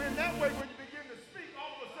 So then that way when you begin to speak,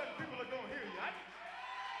 all of a sudden people are going to hear you.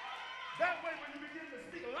 That way when you begin to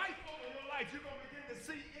speak life over your life, you're going to begin to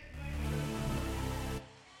see it.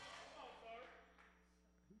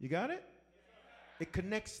 You got it? It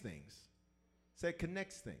connects things. Say it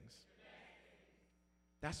connects things.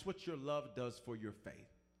 That's what your love does for your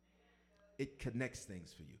faith. It connects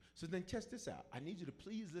things for you. So then test this out. I need you to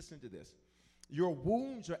please listen to this. Your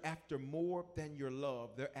wounds are after more than your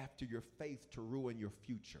love. They're after your faith to ruin your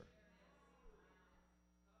future.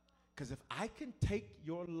 Because if I can take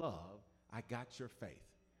your love, I got your faith.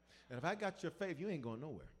 And if I got your faith, you ain't going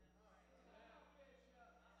nowhere.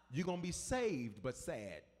 You're going to be saved, but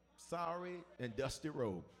sad. Sorry and dusty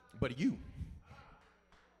road. But you,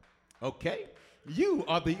 okay? You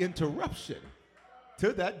are the interruption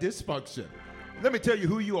to that dysfunction. Let me tell you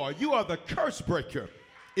who you are. You are the curse breaker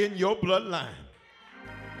in your bloodline.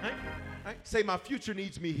 Right? Say, my future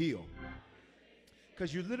needs me healed.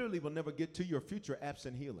 Because you literally will never get to your future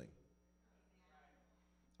absent healing.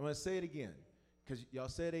 I'm going to say it again. Because y'all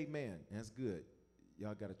said amen. That's good.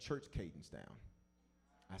 Y'all got a church cadence down.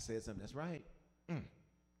 I said something. That's right.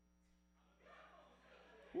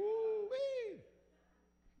 Woo-wee.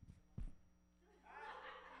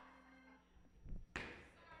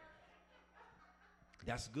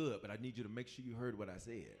 That's good, but I need you to make sure you heard what I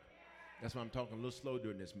said. That's why I'm talking a little slow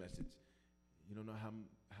during this message. You don't know how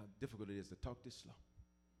difficult it is to talk this slow.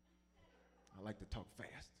 I like to talk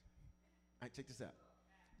fast. All right, check this out.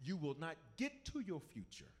 You will not get to your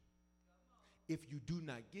future if you do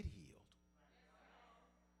not get healed.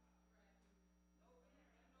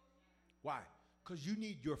 Why? Because you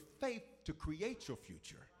need your faith to create your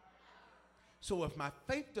future. So if my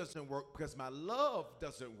faith doesn't work because my love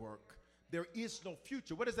doesn't work, there is no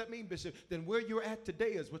future. What does that mean, Bishop? Then where you're at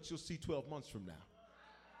today is what you'll see 12 months from now.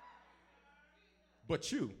 But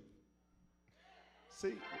you,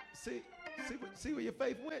 see where your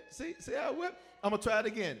faith went? See how it went? I'm going to try it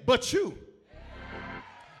again. But you.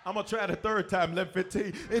 I'm going to try it a third time,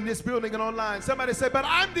 11:15, in this building and online. Somebody say, but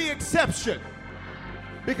I'm the exception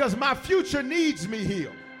because my future needs me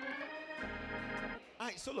healed. All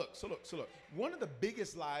right, so look. One of the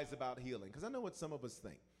biggest lies about healing, because I know what some of us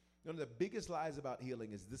think. One of the biggest lies about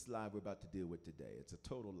healing is this lie we're about to deal with today. It's a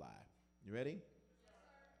total lie. You ready?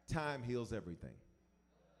 Time heals everything.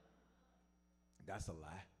 That's a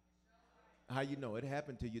lie. How you know? It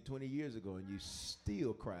happened to you 20 years ago and you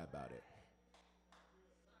still cry about it.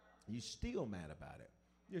 You're still mad about it.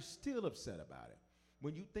 You're still upset about it.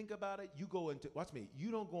 When you think about it, you go into, watch me,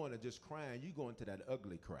 you don't go into just crying, you go into that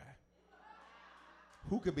ugly cry.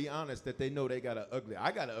 Who can be honest that they know they got an ugly,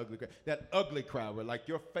 I got an ugly cry. That ugly cry where like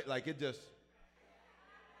your face, like it just.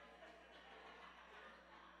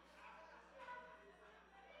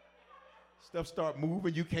 Stuff start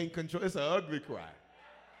moving, you can't control, it's an ugly cry.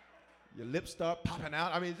 Your lips start popping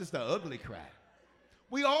out, I mean, it's just an ugly cry.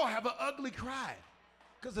 We all have an ugly cry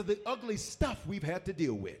because of the ugly stuff we've had to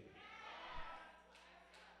deal with.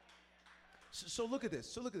 So look at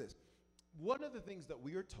this, One of the things that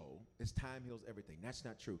we are told is time heals everything. That's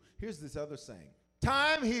not true. Here's this other saying.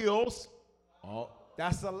 Time heals all.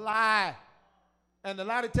 That's a lie. And the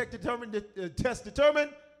lie detector test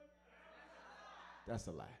determined. That's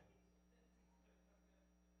a lie.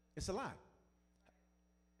 It's a lie.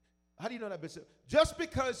 How do you know that, Bishop? Just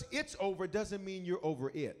because it's over doesn't mean you're over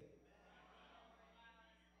it.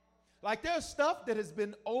 Like there's stuff that has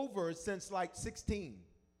been over since like 16.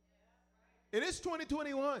 And it's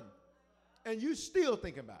 2021. And you still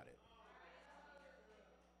thinking about it.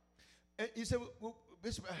 And you say, well,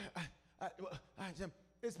 Bishop,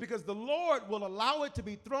 it's because the Lord will allow it to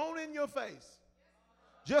be thrown in your face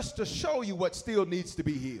just to show you what still needs to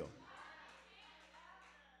be healed.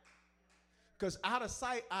 Because out of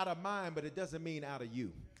sight, out of mind, but it doesn't mean out of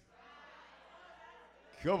you.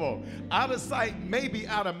 Come on. Out of sight, maybe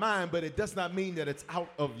out of mind, but it does not mean that it's out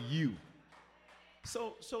of you.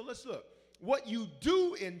 So let's look. What you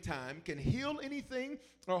do in time can heal anything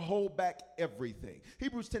or hold back everything.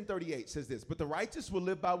 Hebrews 10:38 says this, but the righteous will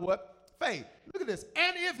live by what? Faith. Look at this.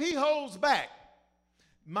 And if he holds back,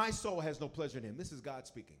 my soul has no pleasure in him. This is God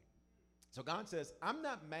speaking. So God says, I'm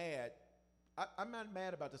not mad. I'm not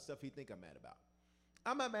mad about the stuff he think I'm mad about.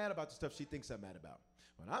 I'm not mad about the stuff she thinks I'm mad about.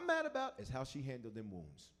 What I'm mad about is how she handled them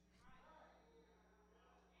wounds.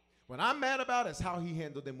 What I'm mad about is how he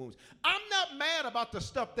handled them wounds. I'm not mad about the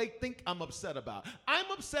stuff they think I'm upset about. I'm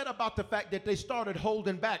upset about the fact that they started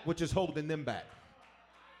holding back, which is holding them back.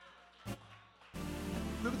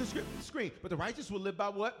 Look at the screen. But the righteous will live by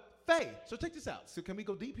what? Faith. So check this out. So can we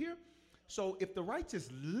go deep here? So if the righteous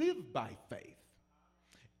live by faith,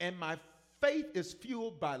 and my faith is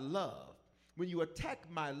fueled by love, when you attack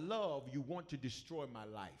my love, you want to destroy my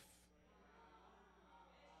life.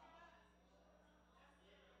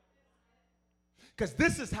 Because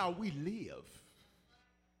this is how we live.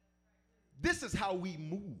 This is how we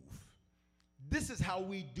move. This is how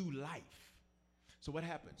we do life. So what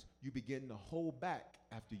happens? You begin to hold back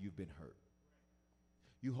after you've been hurt.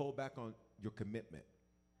 You hold back on your commitment.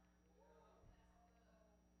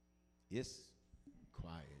 It's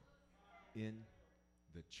quiet in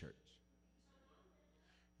the church.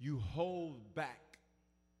 You hold back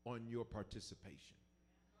on your participation.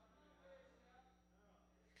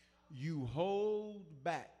 You hold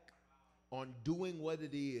back on doing what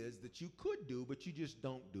it is that you could do, but you just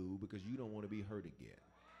don't do because you don't want to be hurt again.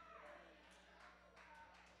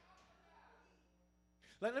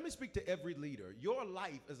 Let me speak to every leader. Your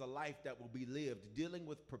life is a life that will be lived dealing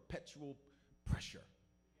with perpetual pressure.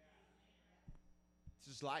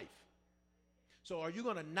 This is life. So are you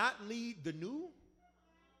going to not lead the new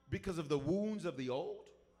because of the wounds of the old?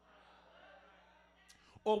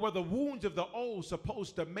 Or were the wounds of the old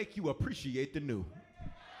supposed to make you appreciate the new?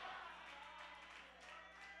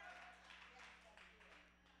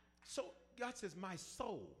 So God says, my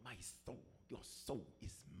soul, your soul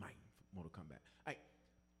is mine. Mortal Kombat.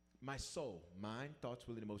 My soul, mind, thoughts,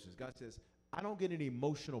 will, and emotions. God says, I don't get any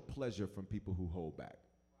emotional pleasure from people who hold back.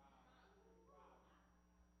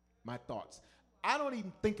 My thoughts. I don't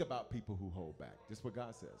even think about people who hold back. That's what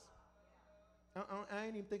God says. I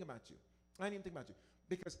ain't even think about you. I ain't even think about you.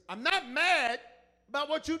 Because I'm not mad about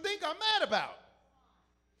what you think I'm mad about.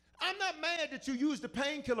 I'm not mad that you used the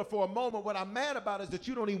painkiller for a moment. What I'm mad about is that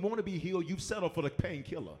you don't even want to be healed. You've settled for the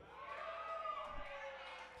painkiller.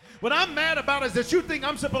 What I'm mad about is that you think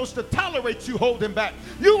I'm supposed to tolerate you holding back.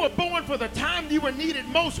 You were born for the time you were needed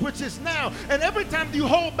most, which is now. And every time you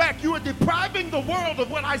hold back, you are depriving the world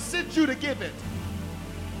of what I sent you to give it.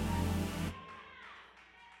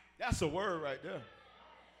 That's a word right there.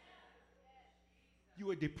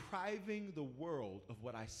 You are depriving the world of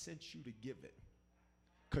what I sent you to give it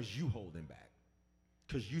because you holding back,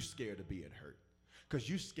 because you scared of being hurt, because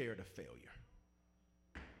you scared of failure,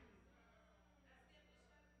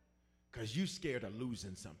 because you scared of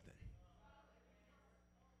losing something.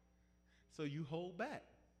 So you hold back.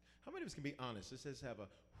 How many of us can be honest? Let's just have a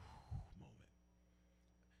moment.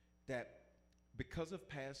 That because of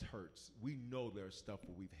past hurts, we know there's stuff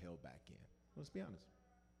where we've held back in. Let's be honest.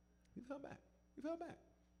 We've held back. We've held back.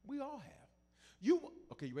 We all have.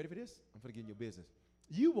 Okay, you ready for this? I'm going to get in your business.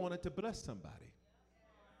 You wanted to bless somebody.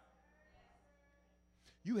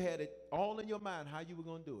 You had it all in your mind how you were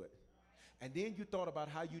going to do it. And then you thought about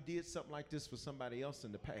how you did something like this for somebody else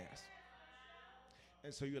in the past.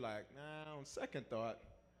 And so you're like, nah, on second thought,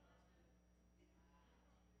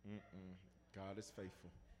 God is faithful.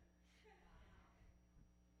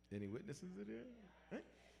 Any witnesses in there?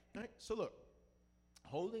 Right? So look,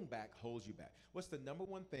 holding back holds you back. What's the number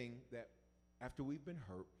one thing that after we've been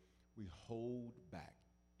hurt, we hold back?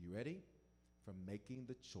 You ready? From making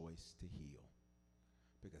the choice to heal.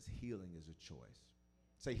 Because healing is a choice.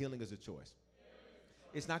 Say healing is a choice.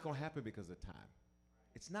 It's not going to happen because of time.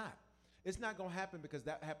 It's not. It's not going to happen because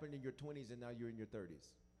that happened in your 20s and now you're in your 30s.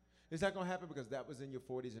 It's not going to happen because that was in your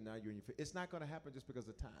 40s and now you're in your 50s. It's not going to happen just because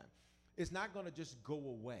of time. It's not going to just go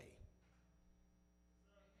away.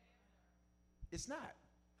 It's not.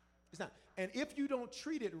 It's not. And if you don't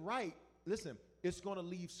treat it right, listen, it's going to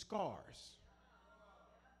leave scars.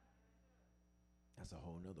 That's a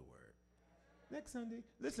whole nother word. Next Sunday.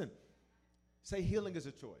 Listen, say healing is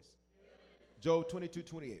a choice. Job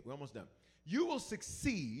 22:28. We're almost done. You will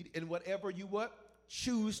succeed in whatever you what?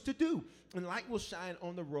 Choose to do. And light will shine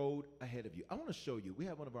on the road ahead of you. I want to show you. We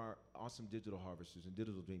have one of our awesome digital harvesters and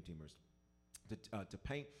digital dream teamers to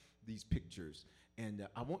paint these pictures. And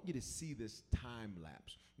I want you to see this time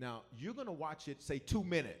lapse. Now, you're going to watch it, say 2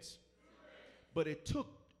 minutes. But it took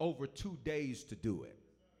over 2 days to do it.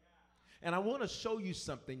 And I want to show you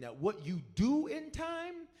something, that what you do in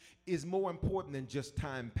time is more important than just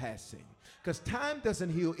time passing. Because time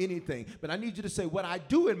doesn't heal anything. But I need you to say, what I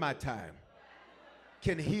do in my time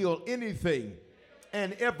can heal anything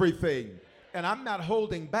and everything. And I'm not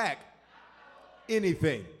holding back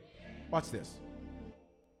anything. Watch this.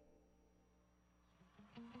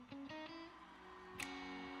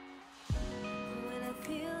 When I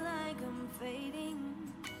feel like I'm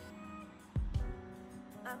fading,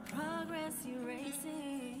 my progress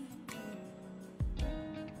erasing.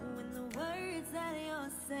 When the words that you're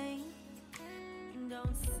saying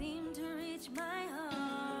don't seem to reach my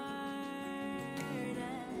heart,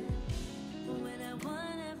 and when I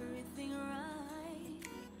want everything right,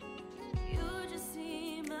 you just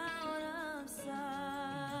seem out of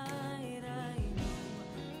sight.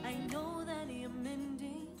 I know that you're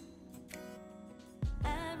mending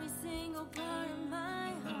every single part of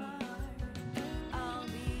my heart. I'll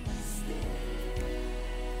be still.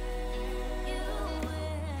 You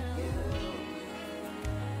will.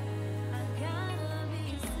 I gotta be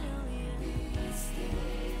still.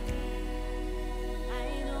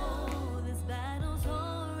 I know this battle's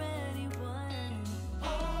already won.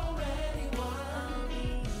 I'll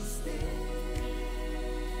be still.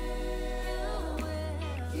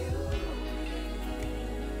 You will.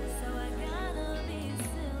 So I gotta be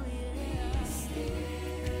still.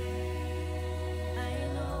 I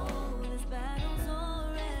know this battle's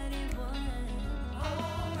already won.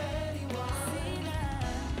 See that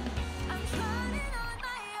I'm trying on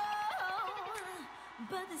my own,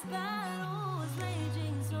 but this battle is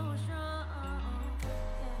raging so strong. Yeah.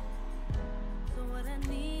 So what I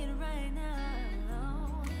need right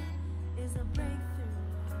now is a breakthrough.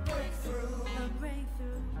 A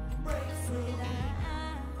breakthrough. See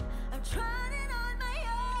that I'm trying on my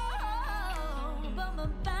own, but my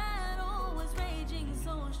battle was raging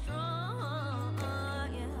so strong.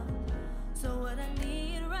 Yeah. So what I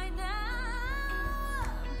need right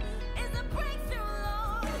now is a breakthrough,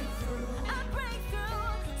 Lord. A breakthrough.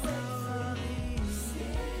 So I'll be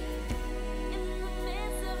still in the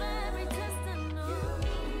midst of every test I know.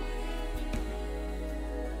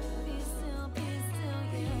 Be still, yeah.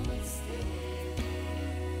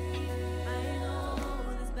 I know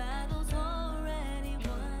this battle's already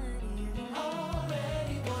won. Yeah. I'll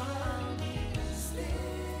be still.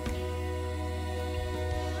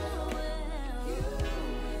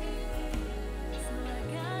 So I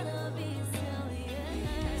gotta be still, yeah.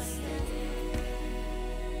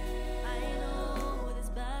 I know this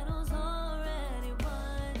battle's already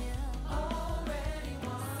won,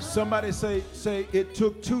 yeah. Somebody say it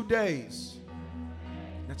took 2 days.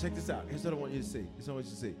 Now check this out. Here's what I want you to see. Here's what I want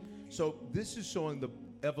you to see. So this is showing the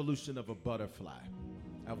evolution of a butterfly.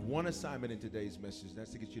 I have one assignment in today's message, and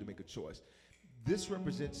that's to get you to make a choice. This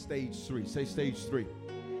represents stage 3. Say stage 3.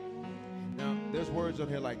 Now, there's words on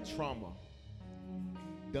here like trauma,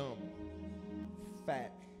 dumb,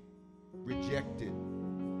 fat, rejected,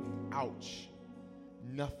 ouch,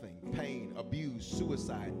 nothing, pain, abuse,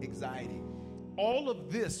 suicide, anxiety. All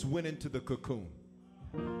of this went into the cocoon.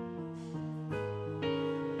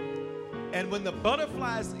 And when the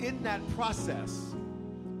butterfly is in that process,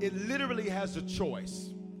 it literally has a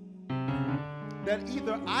choice. That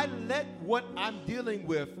either I let what I'm dealing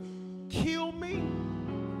with kill me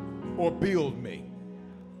or build me.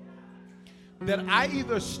 That I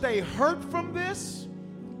either stay hurt from this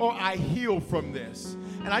or I heal from this.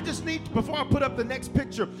 And I just need, before I put up the next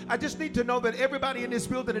picture, I just need to know that everybody in this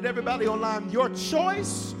building and everybody online, your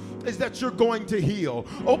choice is that you're going to heal.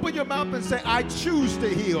 Open your mouth and say, I choose to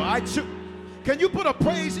heal. Can you put a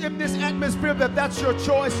praise in this atmosphere that that's your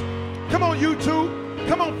choice? Come on, YouTube.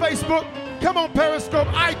 Come on, Facebook. Come on, Periscope.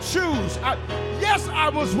 I choose. Yes, I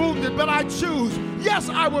was wounded, but I choose. Yes,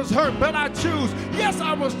 I was hurt, but I choose. Yes,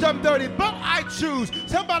 I was done dirty, but I choose.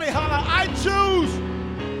 Somebody holler, I choose.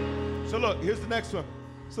 So look, here's the next one.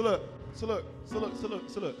 So look.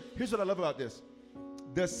 Here's what I love about this.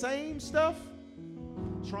 The same stuff,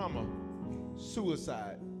 trauma,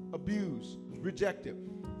 suicide, abuse, rejected.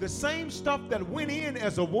 The same stuff that went in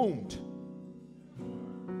as a wound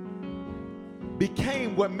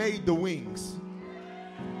became what made the wings.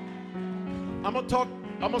 I'm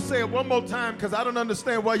gonna say it one more time because I don't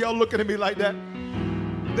understand why y'all looking at me like that.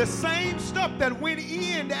 The same stuff that went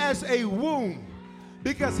in as a wound,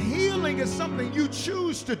 because healing is something you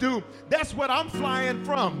choose to do. That's what I'm flying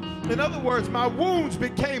from. In other words, my wounds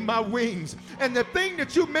became my wings. And the thing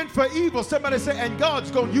that you meant for evil, somebody say, and God's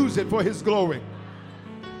going to use it for his glory.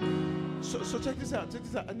 So check this out. Check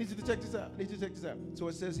this out. I need you to check this out. So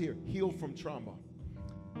it says here, heal from trauma.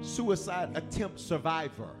 Suicide attempt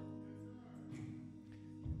survivor.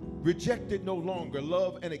 Rejected no longer.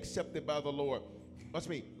 Loved and accepted by the Lord. Watch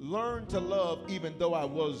me. Learn to love even though I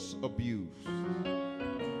was abused.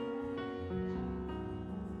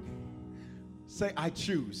 Say, I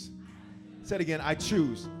choose. Say it again, I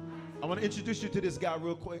choose. I want to introduce you to this guy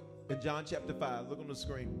real quick in John chapter 5. Look on the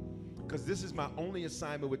screen. Because this is my only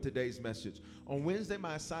assignment with today's message. On Wednesday,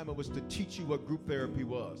 my assignment was to teach you what group therapy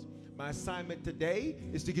was. My assignment today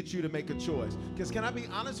is to get you to make a choice. Because can I be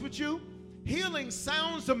honest with you? Healing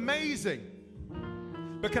sounds amazing.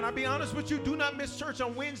 But can I be honest with you? Do not miss church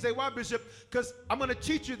on Wednesday. Why, Bishop? Because I'm going to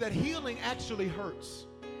teach you that healing actually hurts.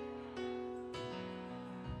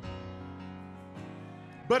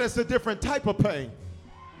 But it's a different type of pain.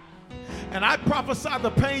 And I prophesy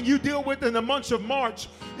the pain you deal with in the month of March,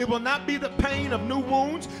 it will not be the pain of new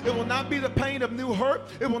wounds. It will not be the pain of new hurt.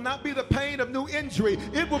 It will not be the pain of new injury.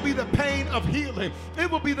 It will be the pain of healing. It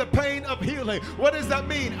will be the pain of healing. What does that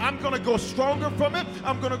mean? I'm going to go stronger from it.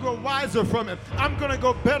 I'm going to grow wiser from it. I'm going to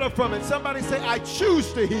go better from it. Somebody say, I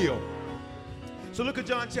choose to heal. So look at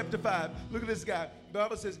John chapter 5. Look at this guy. The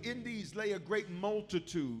Bible says, in these lay a great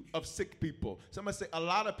multitude of sick people. Somebody say, a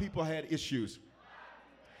lot of people had issues.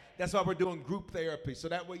 That's why we're doing group therapy, so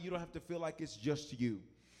that way you don't have to feel like it's just you.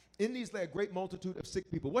 In these lay a great multitude of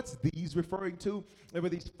sick people. What's these referring to? There were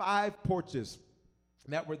these 5 porches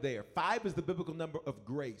that were there. 5 is the biblical number of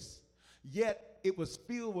grace. Yet it was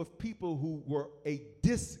filled with people who were a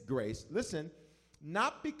disgrace. Listen,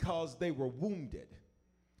 not because they were wounded,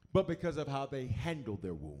 but because of how they handled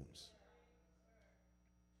their wounds.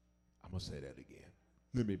 I'm going to say that again.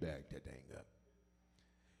 Let me back that thing up.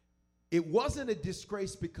 It wasn't a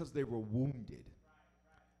disgrace because they were wounded.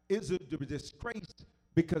 It's a disgrace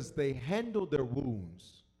because they handled their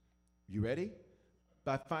wounds. You ready?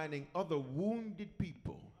 By finding other wounded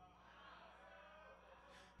people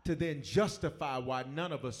to then justify why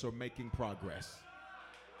none of us are making progress.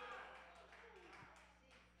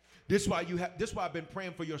 This is why I've been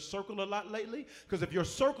praying for your circle a lot lately. Because if your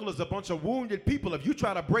circle is a bunch of wounded people, if you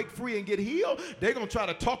try to break free and get healed, they're going to try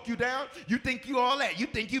to talk you down. You think you all that. You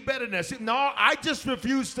think you better than us. No, I just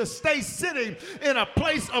refuse to stay sitting in a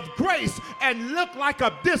place of grace and look like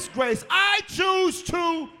a disgrace. I choose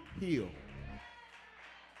to heal.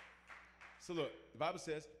 So look, the Bible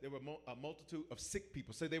says there were a multitude of sick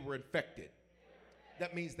people. Say they were infected.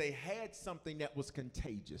 That means they had something that was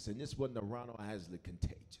contagious. And this wasn't a Ronald Isley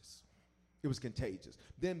contagious. It was contagious.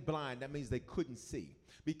 Then blind, that means they couldn't see.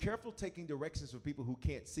 Be careful taking directions from people who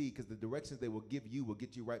can't see, because the directions they will give you will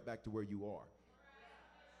get you right back to where you are.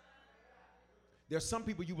 There's some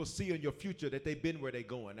people you will see in your future that they've been where they're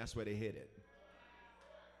going. That's where they're headed.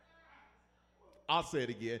 I'll say it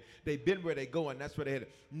again. They've been where they're going. That's where they're headed.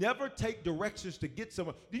 Never take directions to get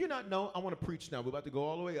somewhere. Do you not know? I want to preach now. We're about to go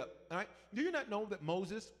all the way up. All right. Do you not know that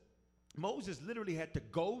Moses literally had to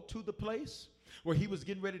go to the place where he was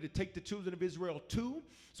getting ready to take the children of Israel to?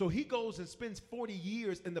 So he goes and spends 40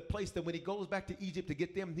 years in the place that when he goes back to Egypt to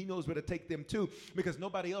get them, he knows where to take them to, because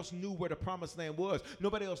nobody else knew where the promised land was.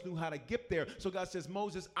 Nobody else knew how to get there. So God says,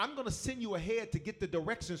 Moses, I'm going to send you ahead to get the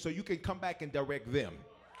directions so you can come back and direct them.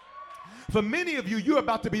 For many of you, you're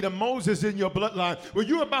about to be the Moses in your bloodline, where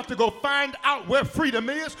you're about to go find out where freedom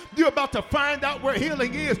is. You're about to find out where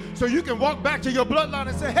healing is, so you can walk back to your bloodline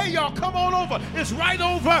and say, hey, y'all, come on over. It's right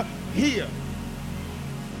over here.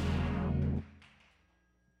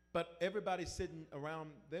 But everybody sitting around,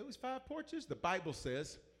 there was 5 porches. The Bible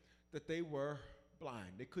says that they were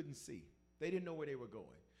blind. They couldn't see. They didn't know where they were going.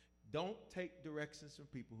 Don't take directions from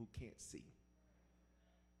people who can't see.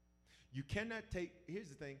 You cannot take, here's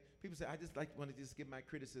the thing, people say, I just want to just give my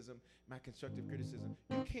criticism, my constructive criticism.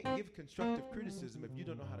 You can't give constructive criticism if you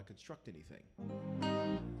don't know how to construct anything.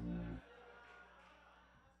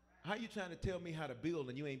 How are you trying to tell me how to build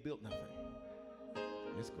and you ain't built nothing?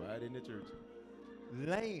 It's quiet in the church.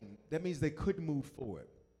 Lame, that means they couldn't move forward.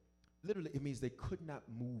 Literally, it means they could not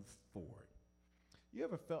move forward. You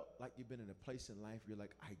ever felt like you've been in a place in life, you're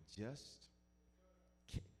like, I just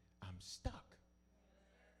can't, I'm stuck.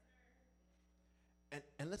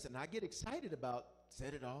 And listen, I get excited about,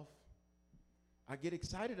 set it off. I get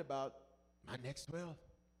excited about my next 12.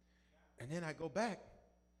 And then I go back.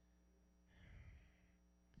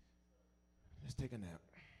 Let's take a nap.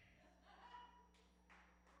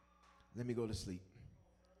 Let me go to sleep.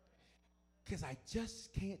 Because I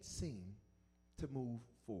just can't seem to move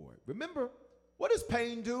forward. Remember, what does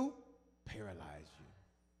pain do? Paralyze you.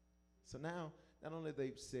 So now, not only are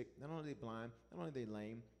they sick, not only are they blind, not only are they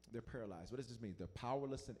lame, they're paralyzed. What does this mean? They're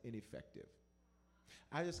powerless and ineffective.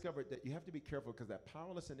 I discovered that you have to be careful because that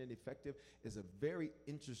powerless and ineffective is a very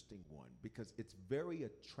interesting one because it's very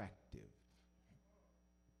attractive.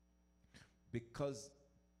 Because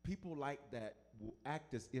people like that will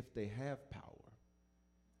act as if they have power,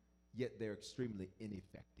 yet they're extremely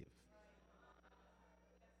ineffective.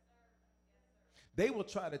 They will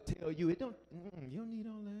try to tell you, you don't need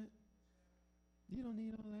all that. You don't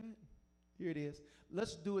need all that. Here it is.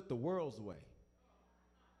 Let's do it the world's way.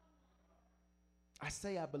 I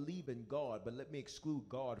say I believe in God, but let me exclude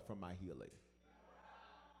God from my healing.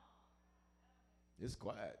 It's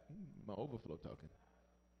quiet. My overflow talking.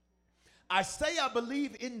 I say I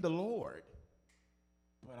believe in the Lord,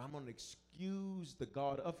 but I'm going to excuse the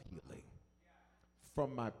God of healing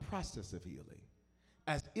from my process of healing,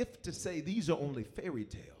 as if to say these are only fairy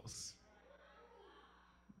tales,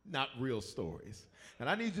 not real stories. And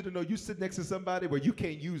I need you to know you sit next to somebody where you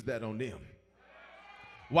can't use that on them.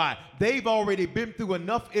 Why? They've already been through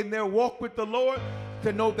enough in their walk with the Lord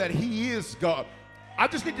to know that He is God. I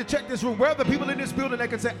just need to check this room. Where are the people in this building that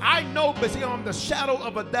can say, I know, but see, on the shadow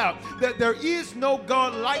of a doubt, that there is no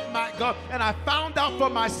God like my God. And I found out for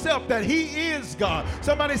myself that He is God.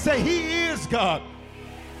 Somebody say, He is God.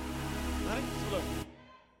 Right? So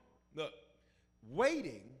look,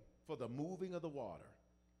 waiting for the moving of the water.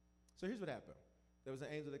 So here's what happened. There was an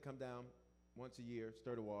angel that come down once a year,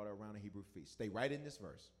 stir the water around a Hebrew feast. Stay right in this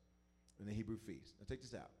verse, in the Hebrew feast. Now take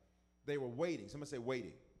this out. They were waiting. Somebody say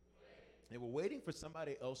waiting. They were waiting for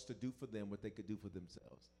somebody else to do for them what they could do for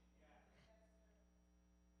themselves.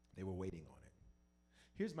 They were waiting on it.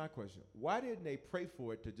 Here's my question. Why didn't they pray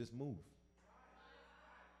for it to just move?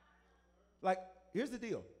 Like, here's the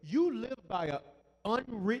deal. You live by an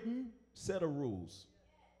unwritten set of rules.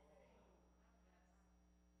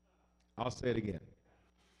 I'll say it again.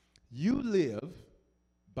 You live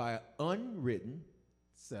by an unwritten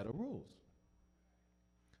set of rules.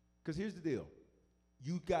 Because here's the deal.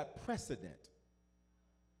 You got precedent.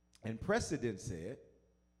 And precedent said,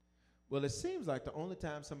 well, it seems like the only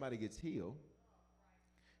time somebody gets healed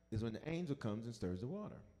is when the angel comes and stirs the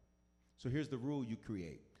water. So here's the rule you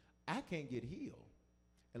create. I can't get healed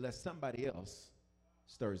unless somebody else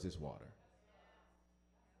stirs this water.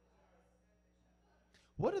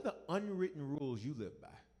 What are the unwritten rules you live by?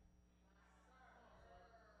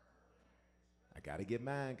 I got to get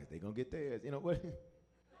mine because they're going to get theirs. You know what?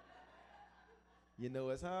 You know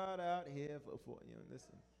it's hard out here for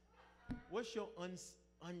listen. What's your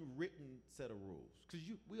unwritten set of rules? Because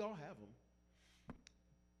we all have them.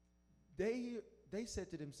 They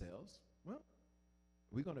said to themselves, well,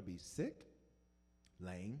 we're going to be sick,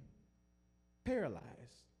 lame, paralyzed,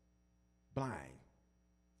 blind,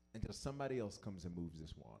 until somebody else comes and moves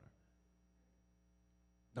this water.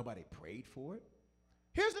 Nobody prayed for it.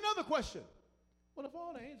 Here's another question. Well, if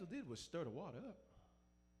all the angel did was stir the water up,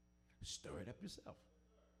 stir it up yourself.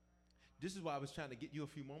 This is why I was trying to get you a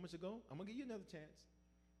few moments ago. I'm going to give you another chance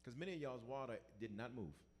because many of y'all's water did not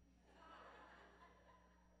move.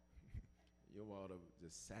 Your water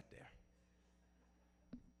just sat there.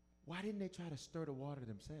 Why didn't they try to stir the water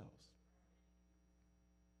themselves?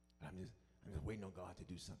 I'm just waiting on God to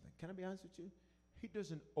do something. Can I be honest with you? He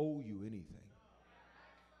doesn't owe you anything.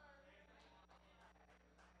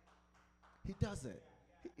 He doesn't.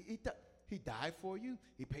 He died for you.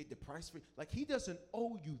 He paid the price for you. Like, he doesn't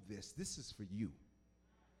owe you this. This is for you.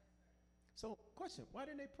 So, question, why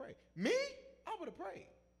didn't they pray? Me? I would have prayed.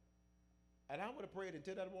 And I would have prayed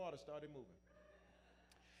until that water started moving.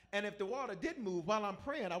 And if the water did move while I'm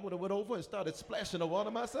praying, I would have went over and started splashing the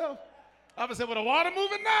water myself. I would have said, well, the water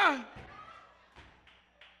moving now.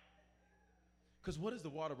 Because what does the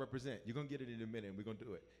water represent? You're going to get it in a minute, and we're going to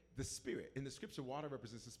do it. The Spirit. In the Scripture, water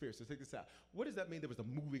represents the Spirit. So take this out. What does that mean? There was a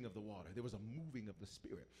moving of the water. There was a moving of the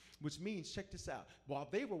Spirit. Which means, check this out. While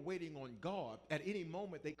they were waiting on God, at any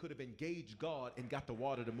moment they could have engaged God and got the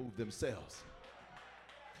water to move themselves.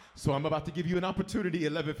 So I'm about to give you an opportunity,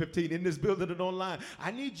 11:15, in this building and online.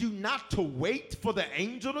 I need you not to wait for the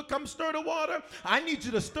angel to come stir the water. I need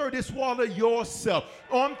you to stir this water yourself.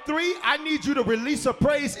 On 3, I need you to release a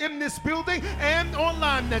praise in this building and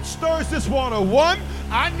online that stirs this water. 1,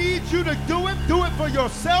 I need you to do it. Do it for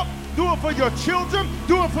yourself. Do it for your children.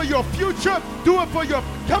 Do it for your future. Do it for your...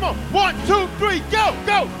 Come on. 1, 2, 3. Go,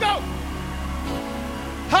 go, go.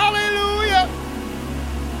 Hallelujah.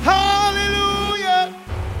 Hallelujah.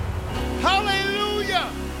 Hallelujah.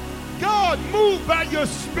 God, move by your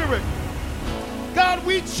spirit. God,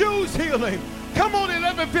 we choose healing. Come on,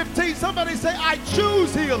 11:15. Somebody say, I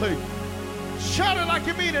choose healing. Shout it like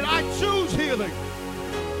you mean it. I choose healing.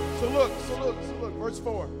 So look. Verse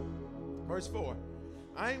 4. Verse 4.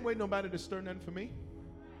 I ain't waiting nobody to stir nothing for me.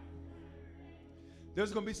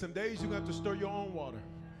 There's going to be some days you're going to have to stir your own water.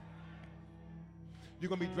 You're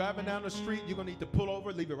going to be driving down the street. You're going to need to pull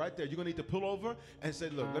over. Leave it right there. You're going to need to pull over and say,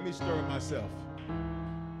 look, let me stir it myself.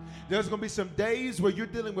 There's going to be some days where you're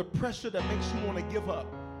dealing with pressure that makes you want to give up.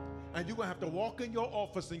 And you're going to have to walk in your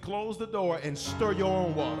office and close the door and stir your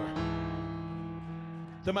own water.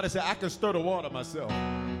 Somebody say, I can stir the water myself.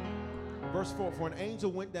 Verse 4, for an angel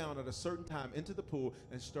went down at a certain time into the pool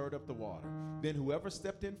and stirred up the water. Then whoever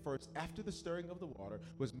stepped in first after the stirring of the water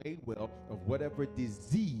was made well of whatever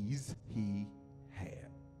disease he had.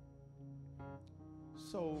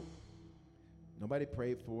 So, nobody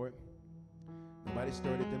prayed for it. Nobody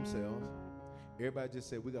stirred it themselves. Everybody just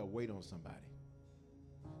said, we got to wait on somebody.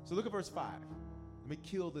 So look at verse 5. Let me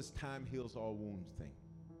kill this time heals all wounds thing.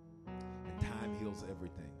 And time heals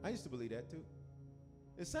everything. I used to believe that too.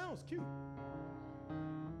 It sounds cute.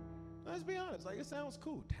 Let's be honest. Like, it sounds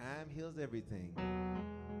cool. Time heals everything.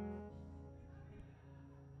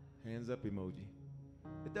 Hands up emoji.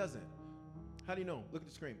 It doesn't. How do you know? Look at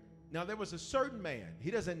the screen. Now, there was a certain man.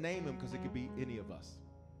 He doesn't name him because it could be any of us.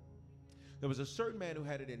 There was a certain man who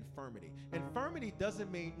had an infirmity. Infirmity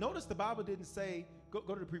doesn't mean, notice the Bible didn't say, go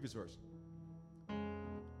to the previous verse.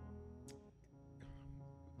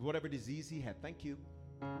 Whatever disease he had. Thank you.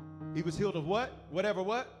 He was healed of what? Whatever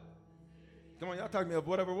what? Come on, y'all talking to me of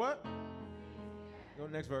whatever what? Go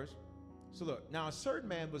to the next verse. So look, now a certain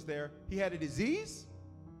man was there. He had a disease?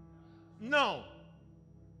 No.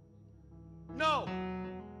 No.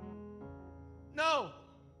 No.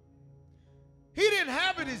 He didn't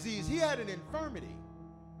have a disease. He had an infirmity.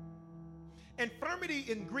 Infirmity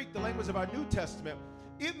in Greek, the language of our New Testament,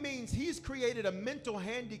 it means he's created a mental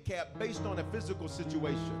handicap based on a physical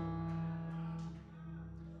situation.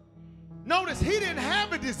 Notice he didn't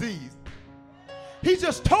have a disease. He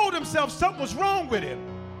just told himself something was wrong with him.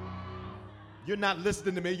 You're not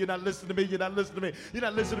listening to me. You're not listening to me. You're not listening to me. You're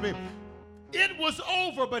not listening to me. It was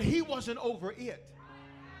over, but he wasn't over it.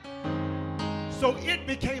 So it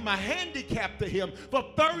became a handicap to him. For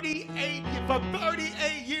 38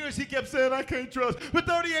 years, he kept saying, I can't trust. For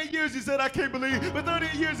 38 years, he said, I can't believe. For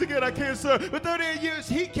 38 years again, I can't serve. For 38 years,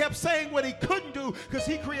 he kept saying what he couldn't do because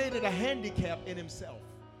he created a handicap in himself.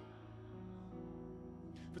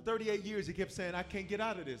 For 38 years, he kept saying, I can't get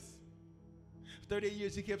out of this. For 38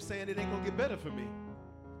 years, he kept saying, it ain't going to get better for me.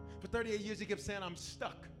 For 38 years, he kept saying, I'm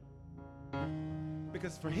stuck.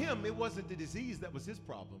 Because for him, it wasn't the disease that was his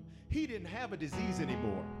problem. He didn't have a disease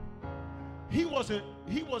anymore. He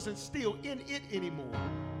wasn't still in it anymore,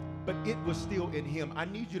 but it was still in him. I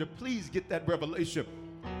need you to please get that revelation.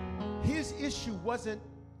 His issue wasn't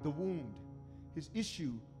the wound. His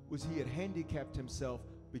issue was he had handicapped himself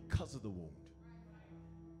because of the wound.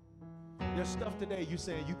 There's stuff today you're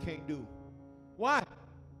saying you can't do. Why?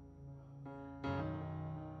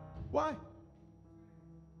 Why?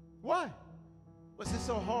 Why? What's this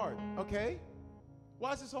so hard? Okay?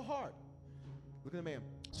 Why is it so hard? Look at the man.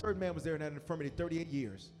 A certain man was there in that infirmity 38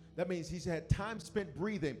 years. That means he's had time spent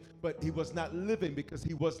breathing, but he was not living because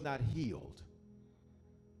he was not healed.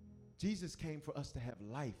 Jesus came for us to have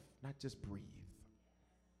life, not just breathe.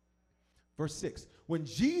 Verse 6. When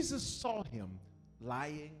Jesus saw him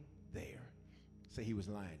lying there, say he was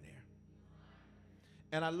lying there.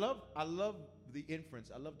 And I love the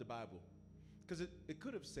inference. I love the Bible because it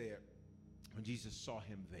could have said, when Jesus saw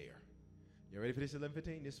him there. You ready for this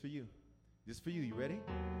 11:15? This for you. This for you. You ready?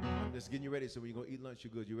 I'm just getting you ready so when you go eat lunch,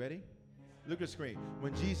 you're good. You ready? Look at the screen.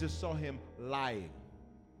 When Jesus saw him lying.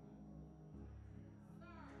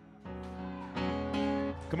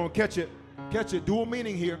 Come on, catch it. Catch it. Dual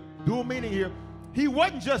meaning here. Dual meaning here. He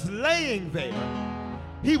wasn't just laying there.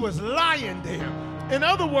 He was lying there. In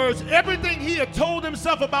other words, everything he had told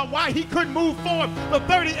himself about why he couldn't move forward for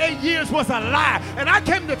 38 years was a lie. And I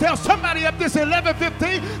came to tell somebody up this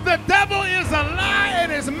 11:15, the devil is a lie and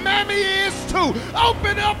his mammy is too.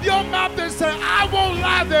 Open up your mouth and say, I won't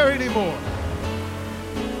lie there anymore.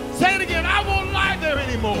 Say it again, I won't lie there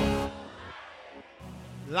anymore.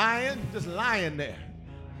 Lying, just lying there.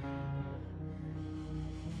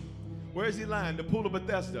 Where is he lying? The pool of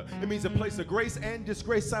Bethesda. It means a place of grace and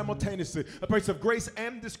disgrace simultaneously. A place of grace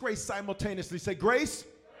and disgrace simultaneously. Say grace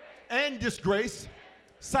and disgrace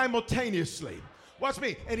simultaneously. Watch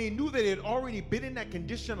me. And he knew that he had already been in that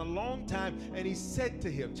condition a long time. And he said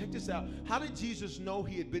to him, check this out. How did Jesus know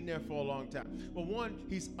he had been there for a long time? Well, one,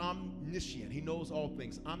 he's omniscient. He knows all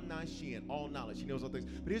things. Omniscient, all knowledge. He knows all things.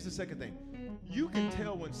 But here's the second thing. You can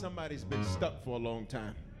tell when somebody's been stuck for a long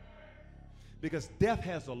time. Because death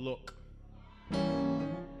has a look.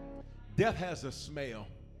 Death has a smell.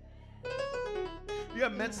 You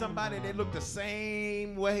ever met somebody and they look the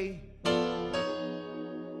same way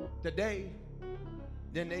today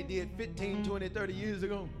than they did 15, 20, 30 years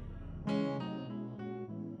ago?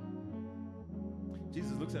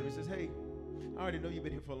 Jesus looks at him and says, hey, I already know you've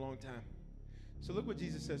been here for a long time. So look what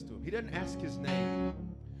Jesus says to him. He doesn't ask his name.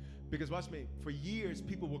 Because watch me, for years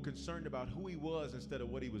people were concerned about who he was instead of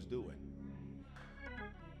what he was doing.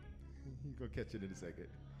 You're going to catch it in a second.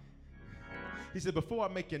 He said, before I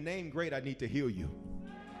make your name great, I need to heal you.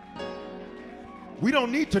 We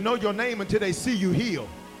don't need to know your name until they see you heal.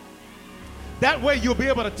 That way you'll be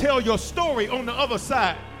able to tell your story on the other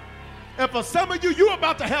side. And for some of you, you're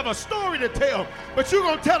about to have a story to tell, but you're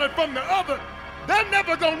going to tell it from the other. They're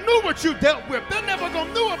never going to know what you dealt with. They're never going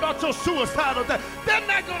to know about your suicidal death. They're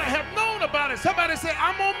not going to have known about it. Somebody say,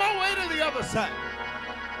 I'm on my way to the other side.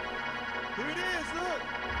 Here it is, look.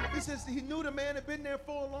 He says he knew the man had been there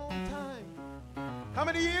for a long time. How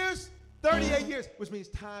many years? 38 years, which means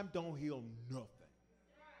time don't heal nothing.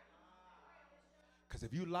 Because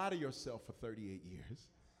if you lie to yourself for 38 years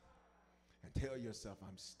and tell yourself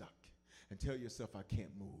I'm stuck, and tell yourself I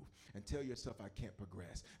can't move, and tell yourself I can't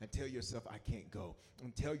progress, and tell yourself I can't go,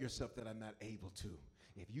 and tell yourself that I'm not able to,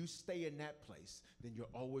 if you stay in that place, then you're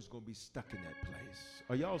always going to be stuck in that place.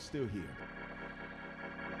 Are y'all still here?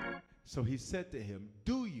 So he said to him,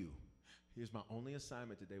 do you? Here's my only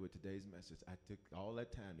assignment today with today's message. I took all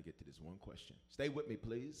that time to get to this one question. Stay with me,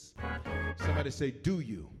 please. Somebody say, do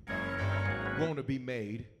you want to be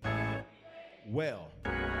made well?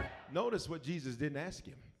 Notice what Jesus didn't ask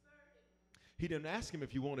him. He didn't ask him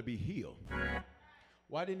if you want to be healed.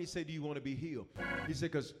 Why didn't he say, do you want to be healed? He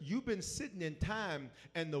said, because you've been sitting in time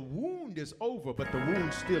and the wound is over, but the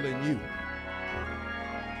wound's still in you.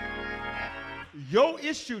 Your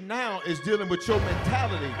issue now is dealing with your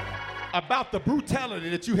mentality about the brutality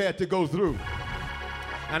that you had to go through.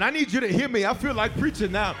 And I need you to hear me. I feel like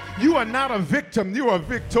preaching now. You are not a victim. You are a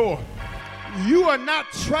victor. You are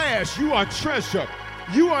not trash. You are treasure.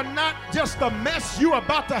 You are not just a mess. You are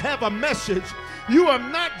about to have a message. You are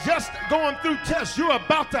not just going through tests. You're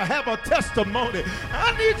about to have a testimony.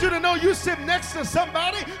 I need you to know you sit next to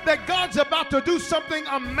somebody that God's about to do something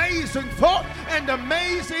amazing for and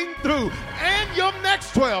amazing through. And your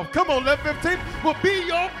next 12, come on, 11:15, will be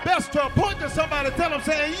your best 12. Point to somebody, tell them,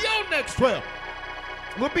 saying, your next 12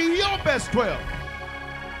 will be your best 12.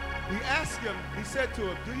 He asked him, he said to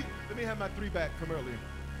him, do you, let me have my 3 back from earlier.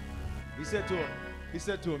 He said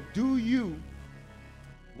to him, do you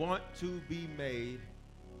want to be made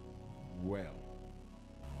well?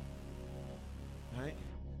 All right?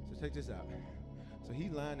 So check this out. So he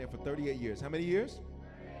lying there for 38 years. How many years?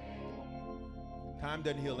 Time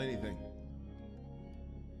doesn't heal anything.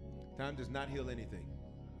 Time does not heal anything.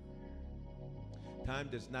 Time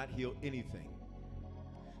does not heal anything.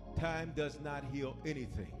 Time does not heal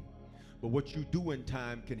anything. But what you do in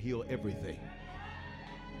time can heal everything.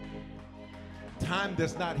 Time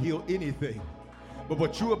does not heal anything. But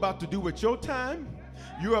what you're about to do with your time,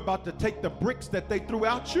 you're about to take the bricks that they threw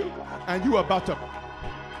at you, and you're about to...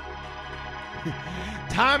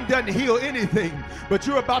 Time doesn't heal anything, but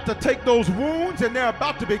you're about to take those wounds, and they're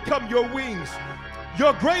about to become your wings.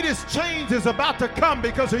 Your greatest change is about to come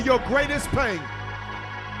because of your greatest pain.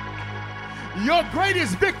 Your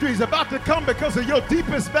greatest victory is about to come because of your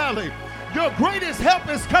deepest valley. Your greatest help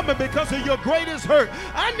is coming because of your greatest hurt.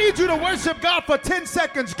 I need you to worship God for 10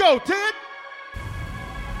 seconds. Go, 10,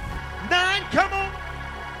 9, come on,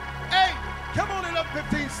 8, come on, 11,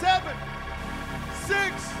 15, 7,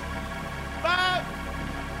 6, 5,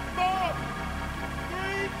 4,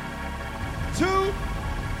 3, 2.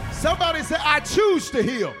 Somebody say, I choose to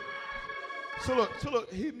heal. So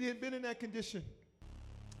look, he had been in that condition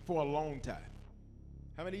for a long time.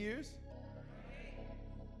 How many years?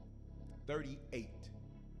 38.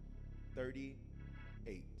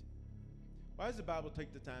 38. Why does the Bible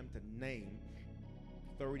take the time to name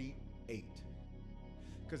 38?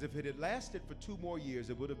 Because if it had lasted for 2 more years,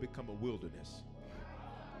 it would have become a wilderness.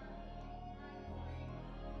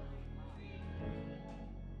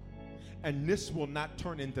 And this will not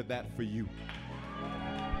turn into that for you.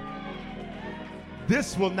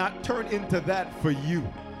 This will not turn into that for you.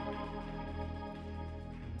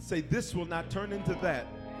 Say, this will not turn into that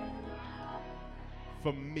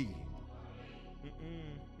for me.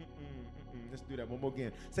 Let's do that one more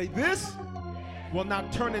again. Say, this will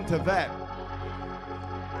not turn into that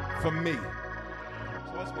for me.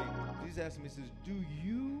 So watch me. Jesus asked me, he says, do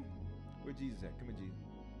you, where Jesus at? Come here, Jesus.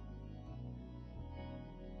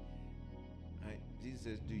 All right, Jesus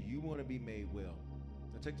says, do you want to be made well?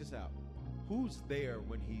 Now check this out. Who's there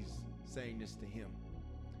when he's saying this to him?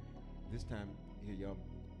 This time, here, y'all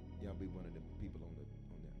be one of the people on that.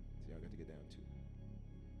 So y'all got to get down too.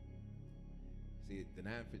 See, at the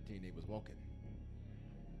 9:15 they was walking.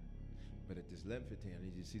 But at this 11:15, I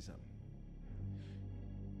need you to see something.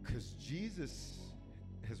 Because Jesus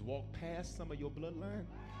has walked past some of your bloodline.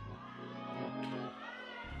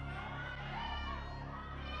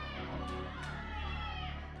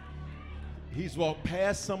 He's walked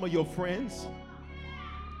past some of your friends.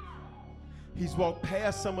 He's walked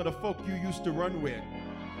past some of the folk you used to run with.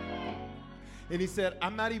 And he said,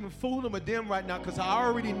 I'm not even fooling with them right now because I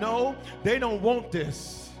already know they don't want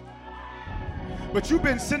this. But you've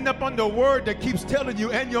been sitting up under a word that keeps telling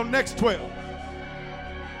you, and your next 12.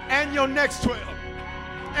 And your next 12.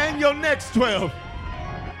 And your next 12.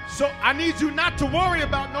 So I need you not to worry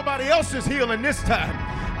about nobody else's healing this time.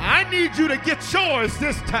 I need you to get yours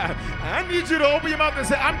this time. I need you to open your mouth and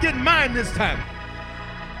say, I'm getting mine this time.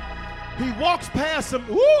 He walks past them.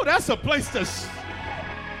 Ooh, that's a place to...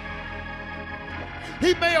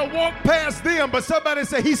 He may have walked past them, but somebody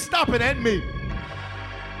say, he's stopping at me.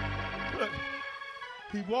 Look,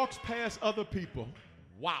 he walks past other people.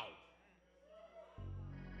 Wow.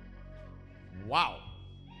 Wow.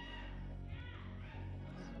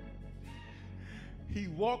 He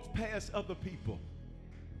walks past other people.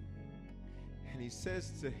 And he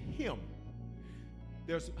says to him,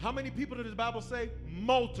 there's how many people does the Bible say?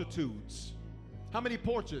 Multitudes. How many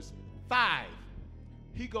porches? 5.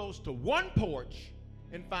 He goes to one porch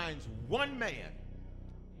and finds one man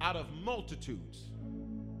out of multitudes.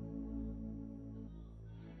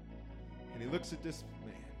 And he looks at this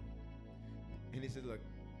man and he says, look,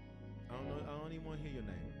 I don't even want to hear your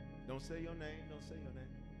name. Don't say your name. Don't say your name.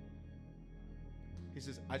 He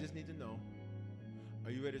says, I just need to know,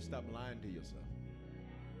 are you ready to stop lying to yourself?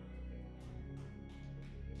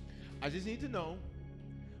 I just need to know,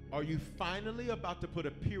 are you finally about to put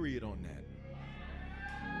a period on that?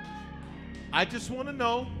 I just want to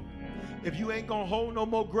know if you ain't going to hold no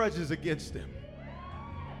more grudges against them.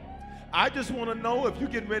 I just want to know if you're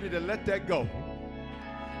getting ready to let that go.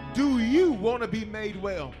 Do you want to be made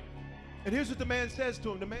well? And here's what the man says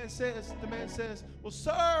to him. The man says, well,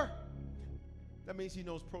 sir, that means he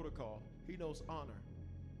knows protocol. He knows honor.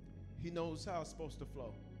 He knows how it's supposed to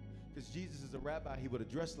flow. Because Jesus is a rabbi, he would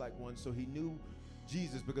have dressed like one, so he knew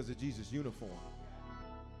Jesus because of Jesus' uniform.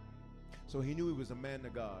 So he knew he was a man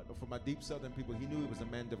of God. Or for my deep southern people, he knew he was a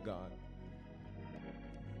man of God.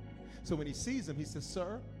 So when he sees him, he says,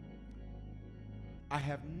 sir, I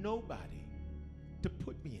have nobody to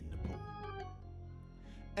put me in the pool.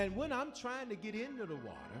 And when I'm trying to get into the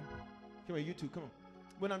water, come here, you two, come on.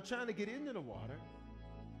 When I'm trying to get into the water,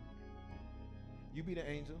 you be the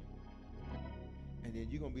angel. And then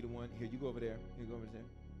you're going to be the one. Here, you go over there. You go over there.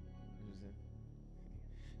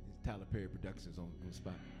 It's Tyler Perry Productions on the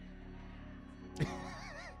spot. All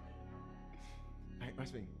right,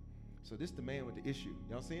 watch me. So this is the man with the issue.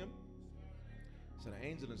 Y'all see him? So the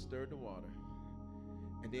angel has stirred the water.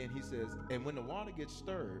 And then he says, and when the water gets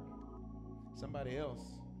stirred, somebody else,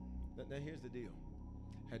 now here's the deal.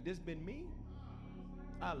 Had this been me,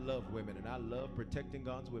 I love women and I love protecting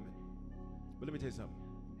God's women. But let me tell you something.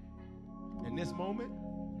 In this moment,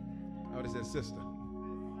 I would have said, sister.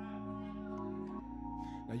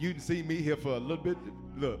 Now you can see me here for a little bit.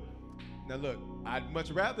 Look. Now look, I'd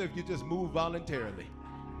much rather if you just move voluntarily.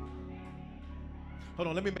 Hold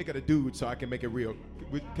on, let me make it a dude so I can make it real.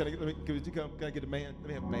 Can you come? Can I get a man? Let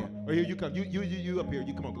me have a man. Or here you come. You up here.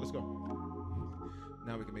 You come on. Let's go.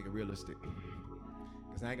 Now we can make it realistic.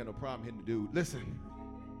 Because I ain't got no problem hitting the dude. Listen,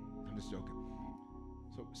 I'm just joking.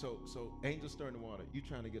 So angel stirring the water. You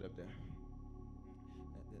trying to get up there?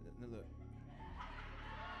 Now look.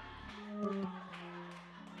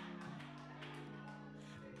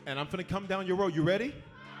 And I'm finna come down your road. You ready?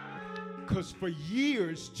 Because for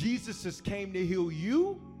years, Jesus has came to heal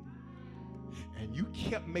you, and you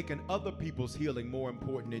kept making other people's healing more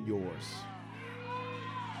important than yours.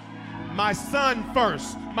 My son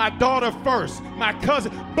first, my daughter first, my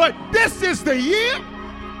cousin. But this is the year.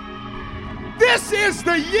 This is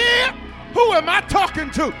the year. Who am I talking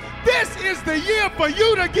to? This is the year for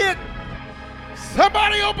you to get.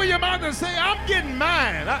 Somebody open your mouth and say, I'm getting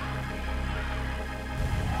mine.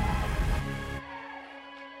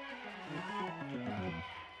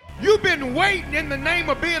 You've been waiting in the name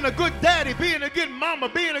of being a good daddy, being a good mama,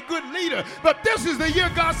 being a good leader. But this is the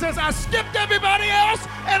year God says, I skipped everybody else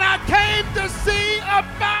and I came to see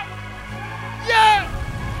about, yeah.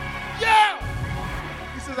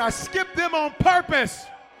 He says, I skipped them on purpose.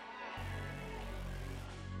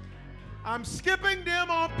 I'm skipping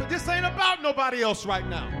them on, this ain't about nobody else right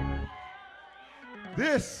now.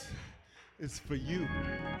 This is for you.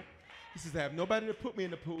 He says, I have nobody to put me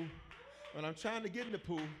in the pool. When I'm trying to get in the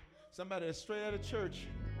pool, somebody that's straight out of church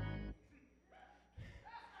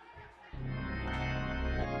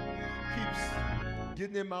keeps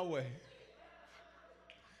getting in my way.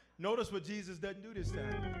 Notice what Jesus doesn't do this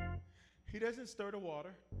time. He doesn't stir the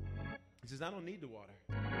water. He says, I don't need the water.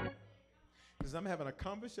 He says, I'm having a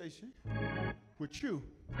conversation with you.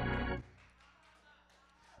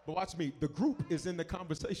 But watch me, the group is in the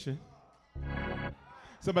conversation.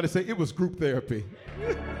 Somebody say, it was group therapy.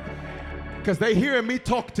 Because they hearing me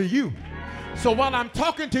talk to you. So while I'm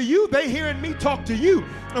talking to you, they hearing me talk to you.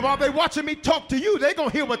 And while they watching me talk to you, they going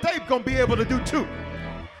to hear what they going to be able to do too.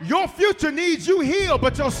 Your future needs you healed,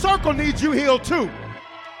 but your circle needs you healed too.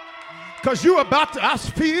 Because you're about to, I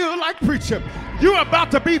feel like preaching. You're about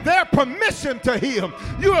to be their permission to heal.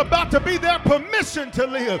 You're about to be their permission to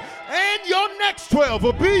live. And your next 12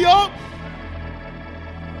 will be your,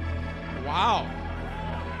 wow.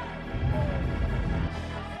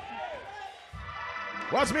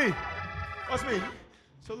 Watch me. Watch me.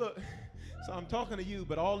 So look, so I'm talking to you,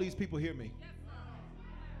 but all these people hear me.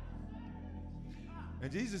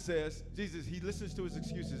 And Jesus says, he listens to his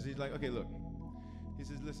excuses. He's like, okay, look. He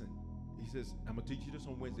says, listen. He says, I'm going to teach you this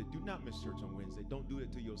on Wednesday. Do not miss church on Wednesday. Don't do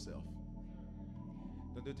it to yourself.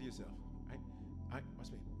 Don't do it to yourself. All right?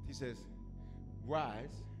 Watch me. He says,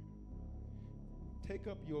 rise, take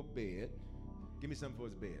up your bed. Give me something for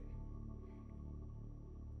his bed.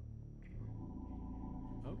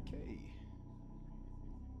 Okay.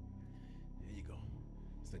 There you go.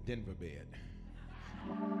 It's a Denver bed.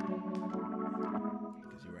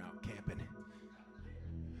 Because you were out camping.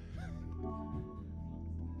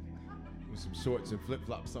 With some shorts and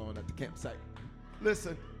flip-flops on at the campsite.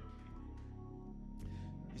 Listen.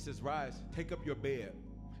 He says, rise, take up your bed.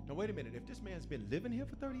 Now, wait a minute. If this man's been living here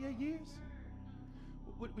for 38 years,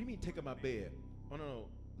 what do you mean take up my bed? Oh, no.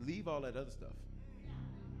 Leave all that other stuff.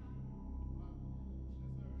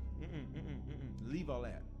 Leave all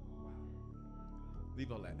that.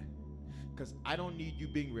 Leave all that. Because I don't need you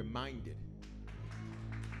being reminded.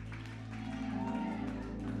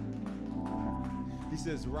 He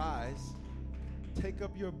says, rise, take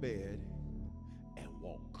up your bed, and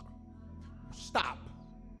walk. Stop.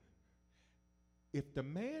 If the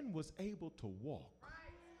man was able to walk,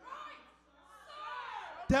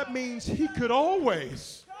 that means he could have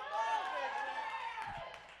always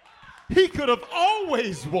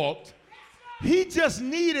walked. He just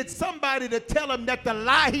needed somebody to tell him that the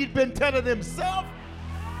lie he'd been telling himself.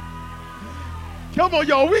 Come on,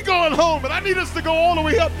 y'all, we going home, but I need us to go all the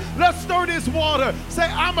way up. Let's stir this water. Say,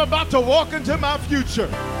 I'm about to walk into my future.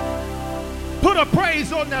 Put a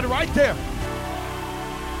praise on that right there.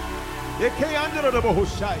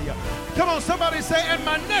 Come on, somebody say, and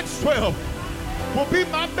my next 12 will be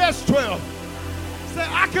my best 12. Say,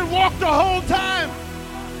 I can walk the whole time.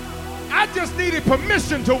 I just needed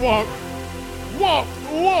permission to walk. Walk,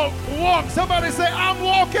 walk, walk. Somebody say, I'm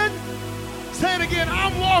walking. Say it again,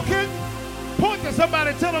 I'm walking. Point to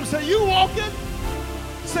somebody, tell them, say, you walking?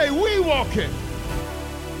 Say, we walking.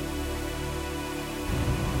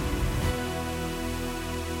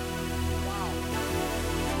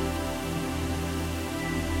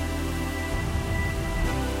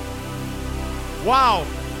 Wow.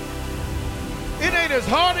 It ain't as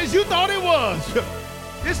hard as you thought it was.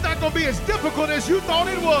 It's not going to be as difficult as you thought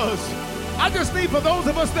it was. I just need for those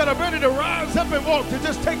of us that are ready to rise up and walk to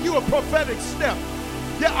just take you a prophetic step.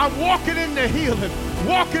 Yeah, I'm walking into healing,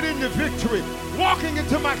 walking into victory, walking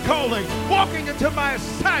into my calling, walking into my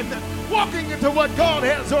assignment, walking into what God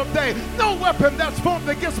has ordained. No weapon that's formed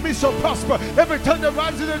against me shall prosper. Every tongue that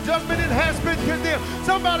rises in judgment, it has been condemned.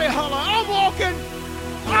 Somebody holler, I'm walking,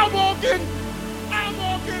 I'm walking, I'm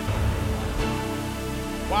walking.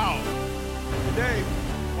 Wow. Today,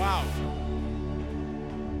 wow.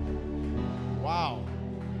 Wow.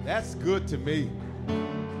 That's good to me.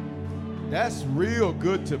 That's real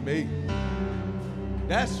good to me.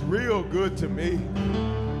 That's real good to me.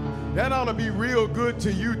 That ought to be real good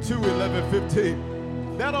to you too,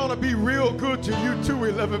 11:15. That ought to be real good to you too,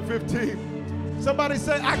 11:15. Somebody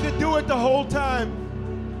say, I can do it the whole time.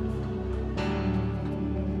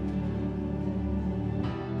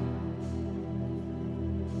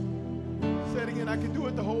 Say it again, I can do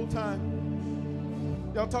it the whole time.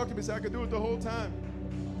 Y'all talk to me so I can do it the whole time.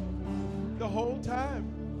 The whole time.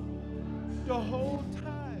 The whole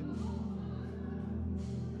time.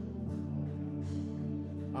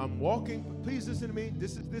 I'm walking. Please listen to me.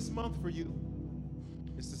 This is this month for you.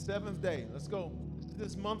 It's the 7th day. Let's go. This is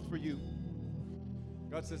this month for you.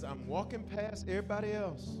 God says, I'm walking past everybody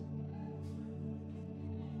else.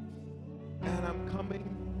 And I'm coming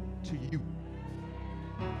to you.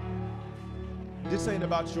 This ain't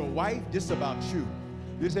about your wife. This is about you.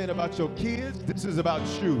 This ain't about your kids. This is about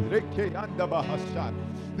you.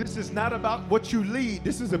 This is not about what you lead.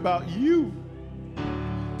 This is about you.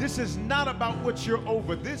 This is not about what you're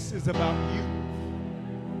over. This is about you.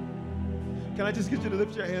 Can I just get you to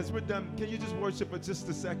lift your hands? We're done. Can you just worship for just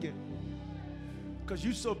a second? Because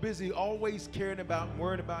you're so busy always caring about and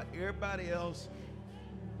worrying about everybody else.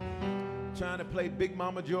 Trying to play Big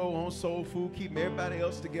Mama Joe on Soul Food, keeping everybody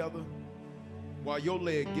else together while your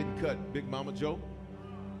leg getting cut, Big Mama Joe.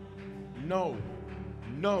 No,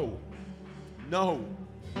 no, no,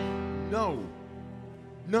 no,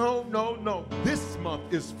 no, no, no. This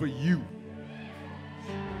month is for you.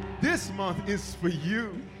 This month is for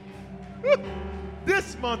you.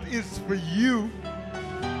 This month is for you.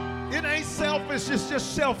 It ain't selfish, it's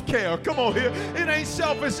just self-care. Come on here. It ain't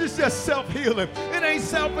selfish, it's just self-healing. It ain't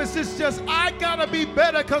selfish, it's just I gotta be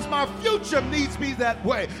better because my future needs me that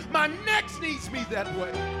way. My next needs me that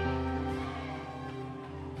way.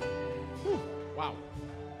 Whew. Wow.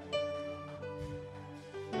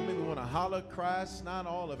 I made me want to holler, cry, snot,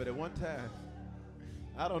 all of it at one time.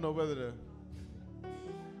 I don't know whether to,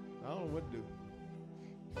 I don't know what to do.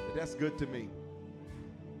 But that's good to me.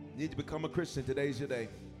 You need to become a Christian. Today's your day.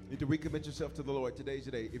 You need to recommit yourself to the Lord. Today's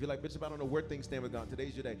your day. If you're like, Bishop, I don't know where things stand with God.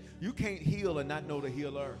 Today's your day. You can't heal and not know the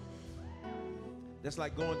healer. That's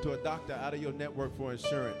like going to a doctor out of your network for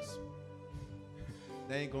insurance.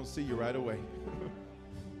 They ain't going to see you right away.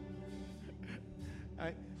 All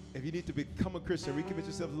right? If you need to become a Christian, recommit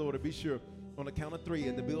yourself to the Lord. Be sure on the count of 3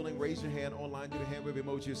 in the building, raise your hand online, do the hand wave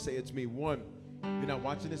emoji, and say it's me. 1, you're not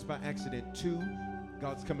watching this by accident. 2,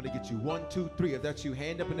 God's coming to get you. 1, 2, 3. If that's you,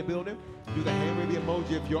 hand up in the building. Do the hand wave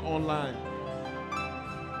emoji if you're online.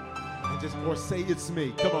 And just or say it's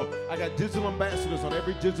me. Come on. I got digital ambassadors on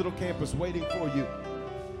every digital campus waiting for you.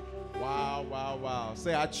 Wow, wow, wow.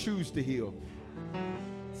 Say I choose to heal.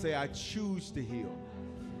 Say I choose to heal.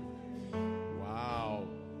 Wow.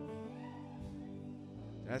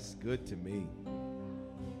 That's good to me.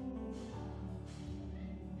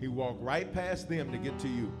 He walked right past them to get to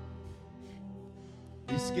you.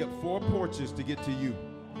 He skipped 4 porches to get to you.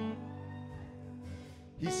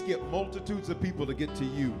 He skipped multitudes of people to get to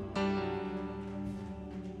you.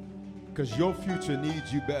 Because your future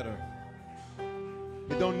needs you better.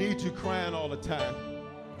 It don't need you crying all the time.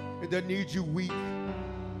 It doesn't need you weak.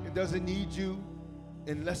 It doesn't need you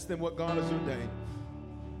in less than what God has ordained.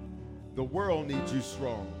 The world needs you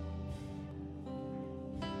strong.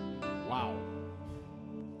 Wow.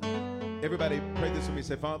 Everybody pray this with me.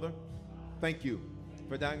 Say, Father, thank you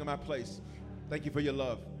for dying in my place. Thank you for your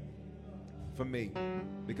love for me.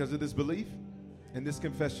 Because of this belief and this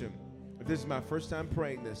confession, if this is my first time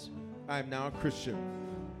praying this, I am now a Christian.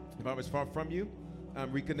 If I was far from you,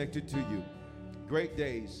 I'm reconnected to you. Great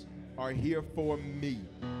days are here for me.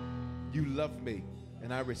 You love me,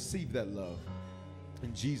 and I receive that love.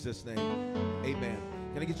 In Jesus' name, amen.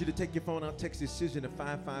 Can I get you to take your phone out, text decision to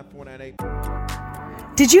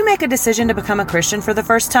 55498. Did you make a decision to become a Christian for the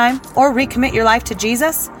first time or recommit your life to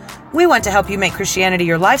Jesus? We want to help you make Christianity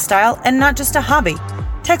your lifestyle and not just a hobby.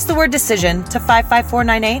 Text the word decision to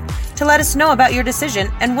 55498 to let us know about your decision,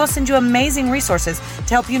 and we'll send you amazing resources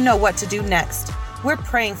to help you know what to do next. We're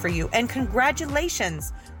praying for you, and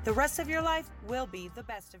congratulations! The rest of your life will be the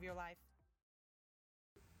best of your life.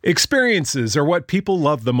 Experiences are what people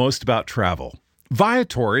love the most about travel.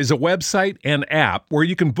 Viator is a website and app where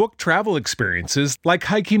you can book travel experiences like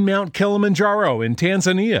hiking Mount Kilimanjaro in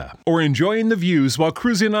Tanzania or enjoying the views while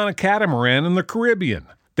cruising on a catamaran in the Caribbean.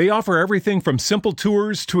 They offer everything from simple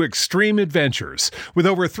tours to extreme adventures. With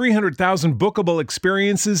over 300,000 bookable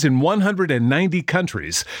experiences in 190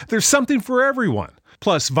 countries, there's something for everyone.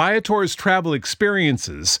 Plus, Viator's travel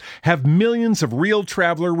experiences have millions of real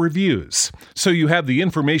traveler reviews, so you have the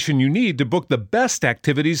information you need to book the best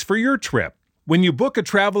activities for your trip. When you book a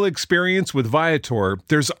travel experience with Viator,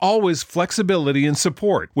 there's always flexibility and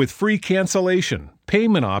support with free cancellation,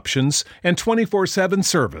 payment options, and 24/7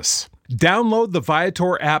 service. Download the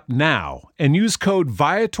Viator app now and use code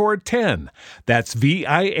Viator10. That's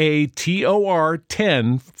Viator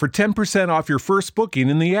 10 for 10% off your first booking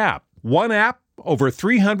in the app. One app, over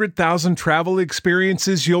 300,000 travel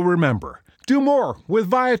experiences you'll remember. Do more with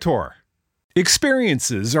Viator.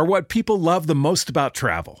 Experiences are what people love the most about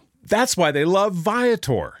travel. That's why they love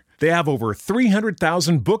Viator. They have over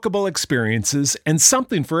 300,000 bookable experiences and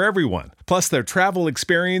something for everyone. Plus, their travel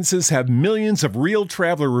experiences have millions of real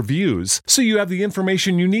traveler reviews, so you have the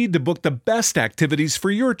information you need to book the best activities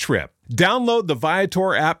for your trip. Download the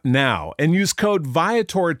Viator app now and use code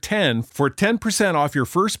Viator10 for 10% off your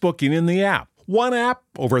first booking in the app. One app,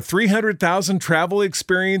 over 300,000 travel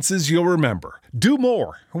experiences you'll remember. Do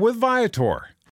more with Viator.